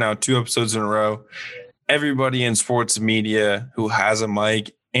about it for now 2 episodes in a row. Everybody in sports media who has a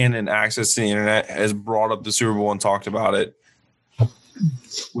mic and an access to the internet has brought up the Super Bowl and talked about it.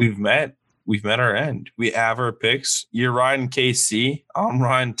 We've we've met our end. We have our picks. You're riding KC. I'm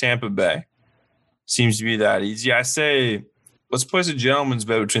riding Tampa Bay. Seems to be that easy. I say let's place a gentleman's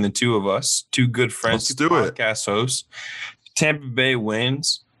bet between the two of us, two good friends, Let's two do it. podcast hosts. Tampa Bay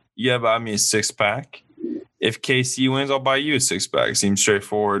wins. You buy me a 6-pack. If KC wins, I'll buy you a 6-pack. Seems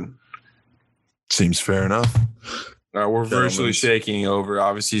straightforward. Seems fair enough. All right, we're virtually shaking over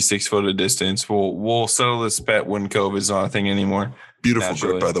obviously 6 foot of distance. We'll settle this bet when COVID's not a thing anymore. Beautiful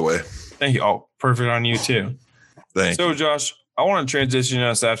grip, by the way. Thank you. Oh, perfect on you too. Thanks. So, Josh, I want to transition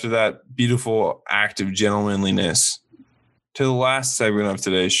us after that beautiful act of gentlemanliness to the last segment of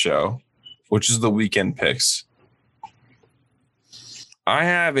today's show, which is the weekend picks. I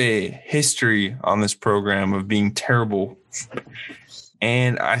have a history on this program of being terrible,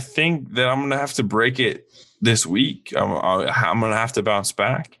 and I think that I'm going to have to break it this week. I'm going to have to bounce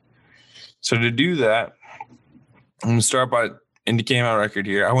back. So to do that, I'm going to start by indicating my record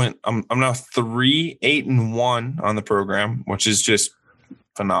here. I'm now 3-8-1 on the program, which is just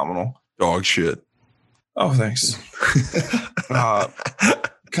phenomenal. Dog shit. Oh, thanks.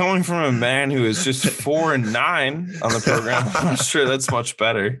 Coming from a man who is just 4-9 on the program, I'm not sure that's much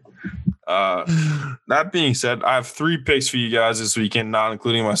better. That being said, I have 3 picks for you guys this weekend, not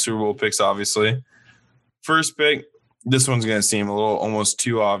including my Super Bowl picks, obviously. First pick, this one's going to seem a little almost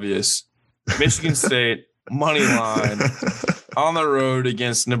too obvious. Michigan State, money line, on the road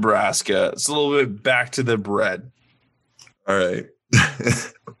against Nebraska. It's a little bit back to the bread. All right.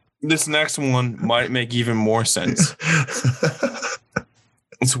 This next one might make even more sense.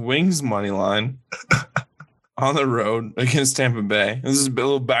 It's Wings money line on the road against Tampa Bay. This is a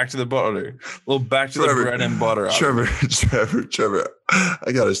little back to the butter, a little back to the bread and butter. Trevor,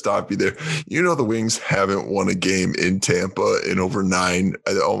 I got to stop you there. You know the Wings haven't won a game in Tampa in over 9,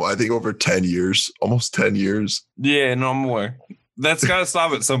 I think over 10 years, almost 10 years. Yeah, no more. That's got to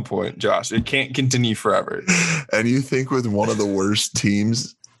stop at some point, Josh. It can't continue forever. And you think with one of the worst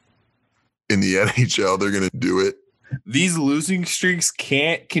teams in the NHL, they're going to do it? These losing streaks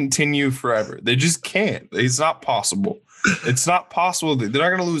can't continue forever. They just can't. It's not possible. It's not possible. They're not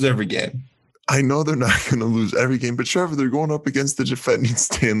going to lose every game. I know they're not going to lose every game, but Trevor, they're going up against the defending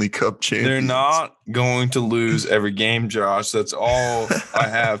Stanley Cup champions. They're not going to lose every game, Josh. That's all I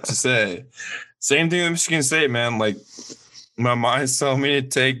have to say. Same thing with Michigan State, man. Like, my mind's telling me to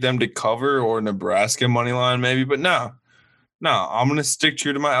take them to cover or Nebraska money line maybe, but no, I'm going to stick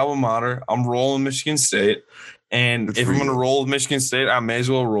true to my alma mater. I'm rolling Michigan State. And if I'm going to roll with Michigan State, I may as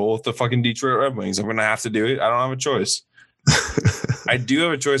well roll with the fucking Detroit Red Wings. I'm going to have to do it. I don't have a choice. I do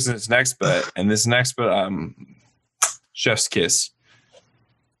have a choice in this next bet. And this next bet, chef's kiss.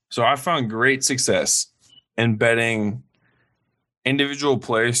 So I found great success in betting individual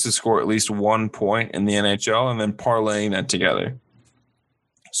players to score at least 1 point in the NHL and then parlaying that together.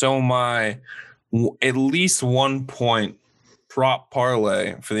 So my at least 1 point prop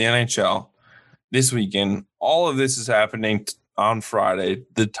parlay for the NHL this weekend, all of this is happening on Friday.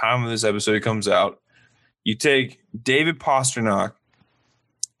 The time of this episode comes out. You take David Pastrnak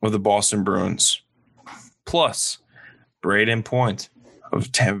of the Boston Bruins plus Brayden Point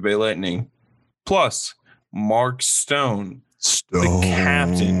of Tampa Bay Lightning plus Mark Stone, the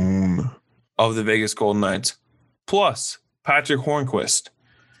captain of the Vegas Golden Knights, plus Patrick Hornquist,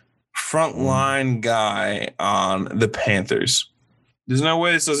 frontline guy on the Panthers. There's no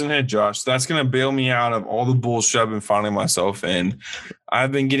way this doesn't hit, Josh. That's going to bail me out of all the bullshit I've been finding myself in.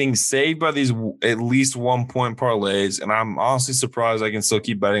 I've been getting saved by these at least 1 point parlays, and I'm honestly surprised I can still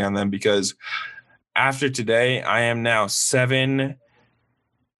keep betting on them because after today, I am now 7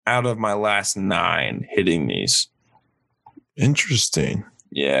 out of my last 9 hitting these. Interesting.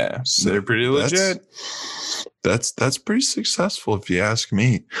 Yeah, so they're pretty legit. That's pretty successful if you ask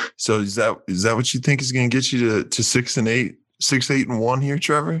me. So is that what you think is going to get you to 6-8? 6-8-1 here,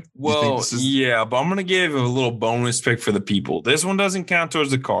 Trevor? Well, yeah, but I'm going to give a little bonus pick for the people. This one doesn't count towards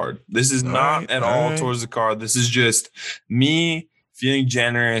the card. This is not at all towards the card. This is just me feeling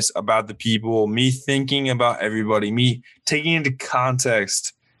generous about the people, me thinking about everybody, me taking into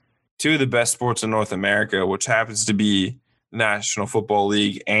context 2 of the best sports in North America, which happens to be the National Football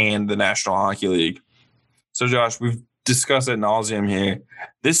League and the National Hockey League. So, Josh, we've discussed ad nauseum here.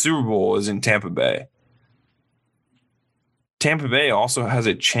 This Super Bowl is in Tampa Bay. Tampa Bay also has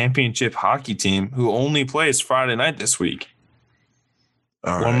a championship hockey team who only plays Friday night this week.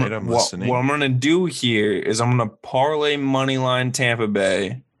 All right, I'm listening. What I'm going to do here is I'm going to parlay moneyline Tampa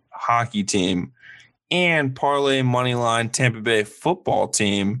Bay hockey team and parlay moneyline Tampa Bay football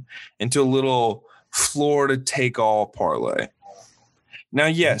team into a little Florida take-all parlay. Now,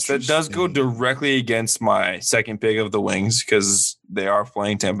 yes, that does go directly against my second pick of the Wings because they are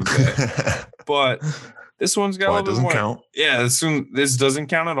playing Tampa Bay. But this one's got a little bit more. Count. Yeah, this doesn't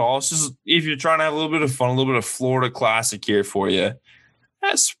count at all. It's just if you're trying to have a little bit of fun, a little bit of Florida classic here for you.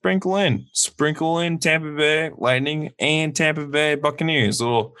 Sprinkle in Tampa Bay Lightning and Tampa Bay Buccaneers. A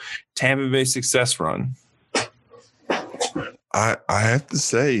little Tampa Bay success run. I have to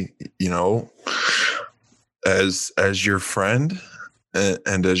say, as your friend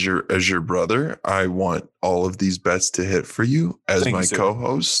and as your brother, I want all of these bets to hit for you. As my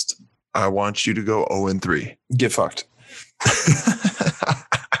co-host, I want you to go 0-3. Get fucked.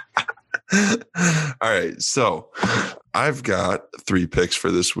 All right, so I've got 3 picks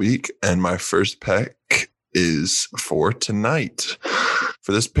for this week, and my first pick is for tonight.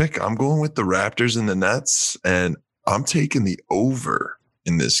 For this pick, I'm going with the Raptors and the Nets, and I'm taking the over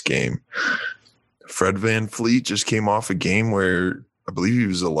in this game. Fred VanVleet just came off a game where I believe he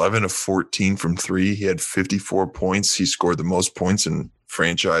was 11 of 14 from 3. He had 54 points. He scored the most points in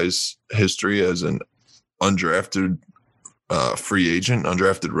franchise history as an undrafted free agent,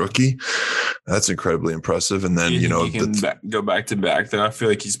 undrafted rookie. That's incredibly impressive. And then, he can go back to back. Then I feel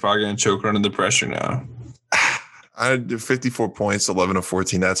like he's probably going to choke under the pressure now. I did 54 points, 11 of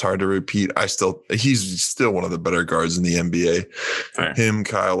 14. That's hard to repeat. He's still one of the better guards in the NBA. Fair. Him,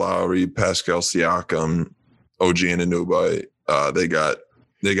 Kyle Lowry, Pascal Siakam, OG Anunoby,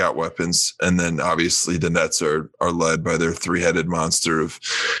 they got weapons. And then obviously the Nets are led by their 3-headed monster of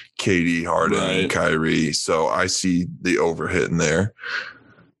KD, Harden, and Kyrie. So I see the over hitting there.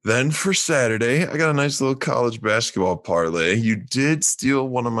 Then for Saturday, I got a nice little college basketball parlay. You did steal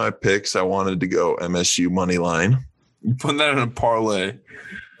one of my picks. I wanted to go MSU money line. You putting that in a parlay?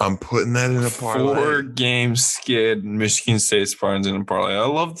 I'm putting that in a parlay. 4-game skid. Michigan State Spartans in a parlay. I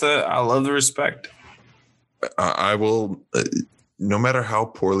love the respect. I will. No matter how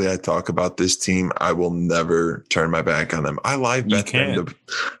poorly I talk about this team, I will never turn my back on them. I live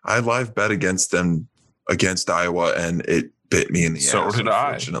bet against them against Iowa, and it bit me in the ass. So did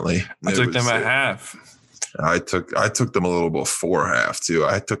I. Unfortunately, I took them at half. I took them a little before half too.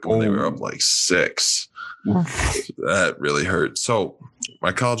 I took them when they were up like 6. That really hurt. So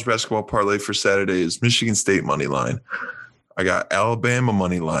my college basketball parlay for Saturday is Michigan State money line. I got Alabama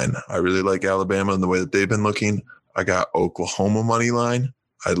money line. I really like Alabama and the way that they've been looking. I got Oklahoma money line.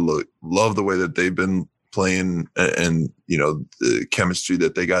 I love the way that they've been playing and the chemistry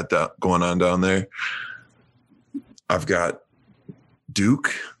that they got going on down there. I've got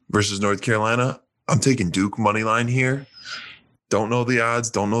Duke versus North Carolina. I'm taking Duke money line here. Don't know the odds.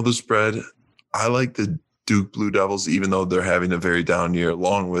 Don't know the spread. I like the Duke Blue Devils, even though they're having a very down year,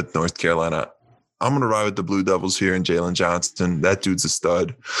 along with North Carolina. I'm going to ride with the Blue Devils here and Jalen Johnson. That dude's a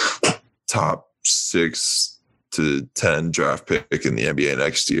stud. Top 6 to 10 draft pick in the NBA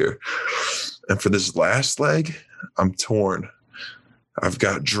next year. And for this last leg, I'm torn. I've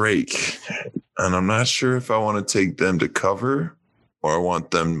got Drake, and I'm not sure if I want to take them to cover or I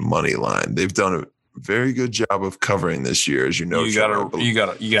want them money line. They've done a very good job of covering this year, as you know. You gotta roll with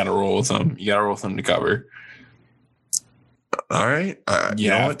them. You gotta roll with them to cover. All right, you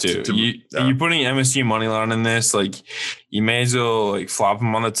have to. You're putting MSU money line in this. Like, you may as well flop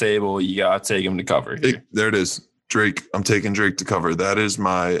them on the table. You gotta take them to cover. There it is, Drake. I'm taking Drake to cover. That is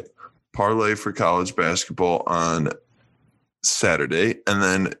my parlay for college basketball on Saturday, and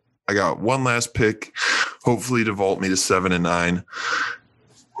then I got one last pick, hopefully to vault me to 7-9.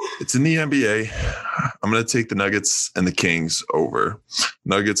 It's in the NBA. I'm going to take the Nuggets and the Kings over.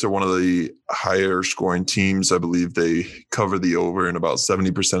 Nuggets are one of the higher scoring teams. I believe they cover the over in about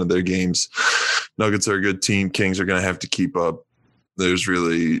 70% of their games. Nuggets are a good team. Kings are going to have to keep up. There's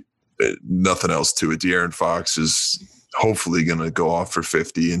really nothing else to it. De'Aaron Fox is hopefully going to go off for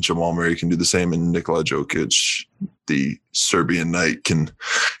 50, and Jamal Murray can do the same, and Nikola Jokic, the Serbian Knight, can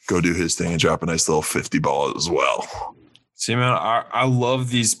go do his thing and drop a nice little 50 ball as well. See, man, I love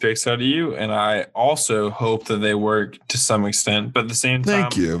these picks out of you, and I also hope that they work to some extent. But at the same time,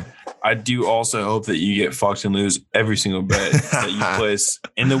 thank you. I do also hope that you get fucked and lose every single bet that you place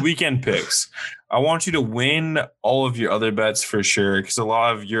in the weekend picks. I want you to win all of your other bets for sure, because a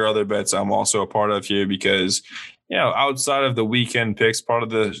lot of your other bets I'm also a part of here because, outside of the weekend picks, part of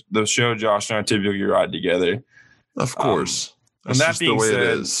the show, Josh and I typically ride together. Of course. And that being said, it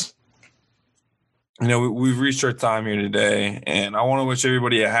is. We've reached our time here today, and I want to wish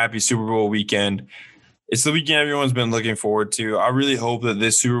everybody a happy Super Bowl weekend. It's the weekend everyone's been looking forward to. I really hope that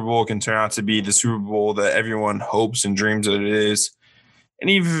this Super Bowl can turn out to be the Super Bowl that everyone hopes and dreams that it is.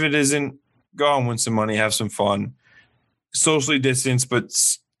 And even if it isn't, go out and win some money, have some fun. Socially distance, but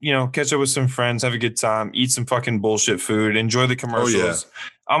catch up with some friends, have a good time, eat some fucking bullshit food, enjoy the commercials. Oh,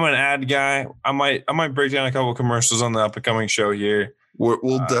 yeah. I'm an ad guy. I might break down a couple of commercials on the up and coming show here.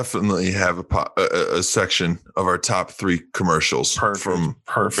 We'll definitely have a section of our top 3 commercials from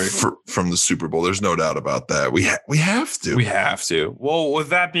the Super Bowl. There's no doubt about that. We have to. We have to. Well, with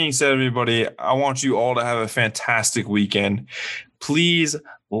that being said, everybody, I want you all to have a fantastic weekend. Please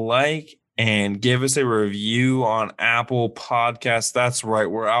like and give us a review on Apple Podcasts. That's right.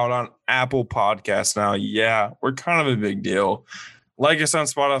 We're out on Apple Podcasts now. Yeah, we're kind of a big deal. Like us on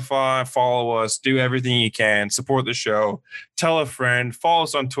Spotify, follow us, do everything you can, support the show, tell a friend, follow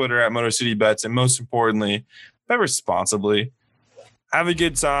us on Twitter at Motor City Bets, and most importantly, bet responsibly. Have a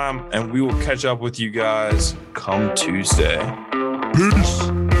good time, and we will catch up with you guys come Tuesday.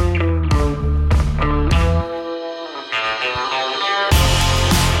 Peace.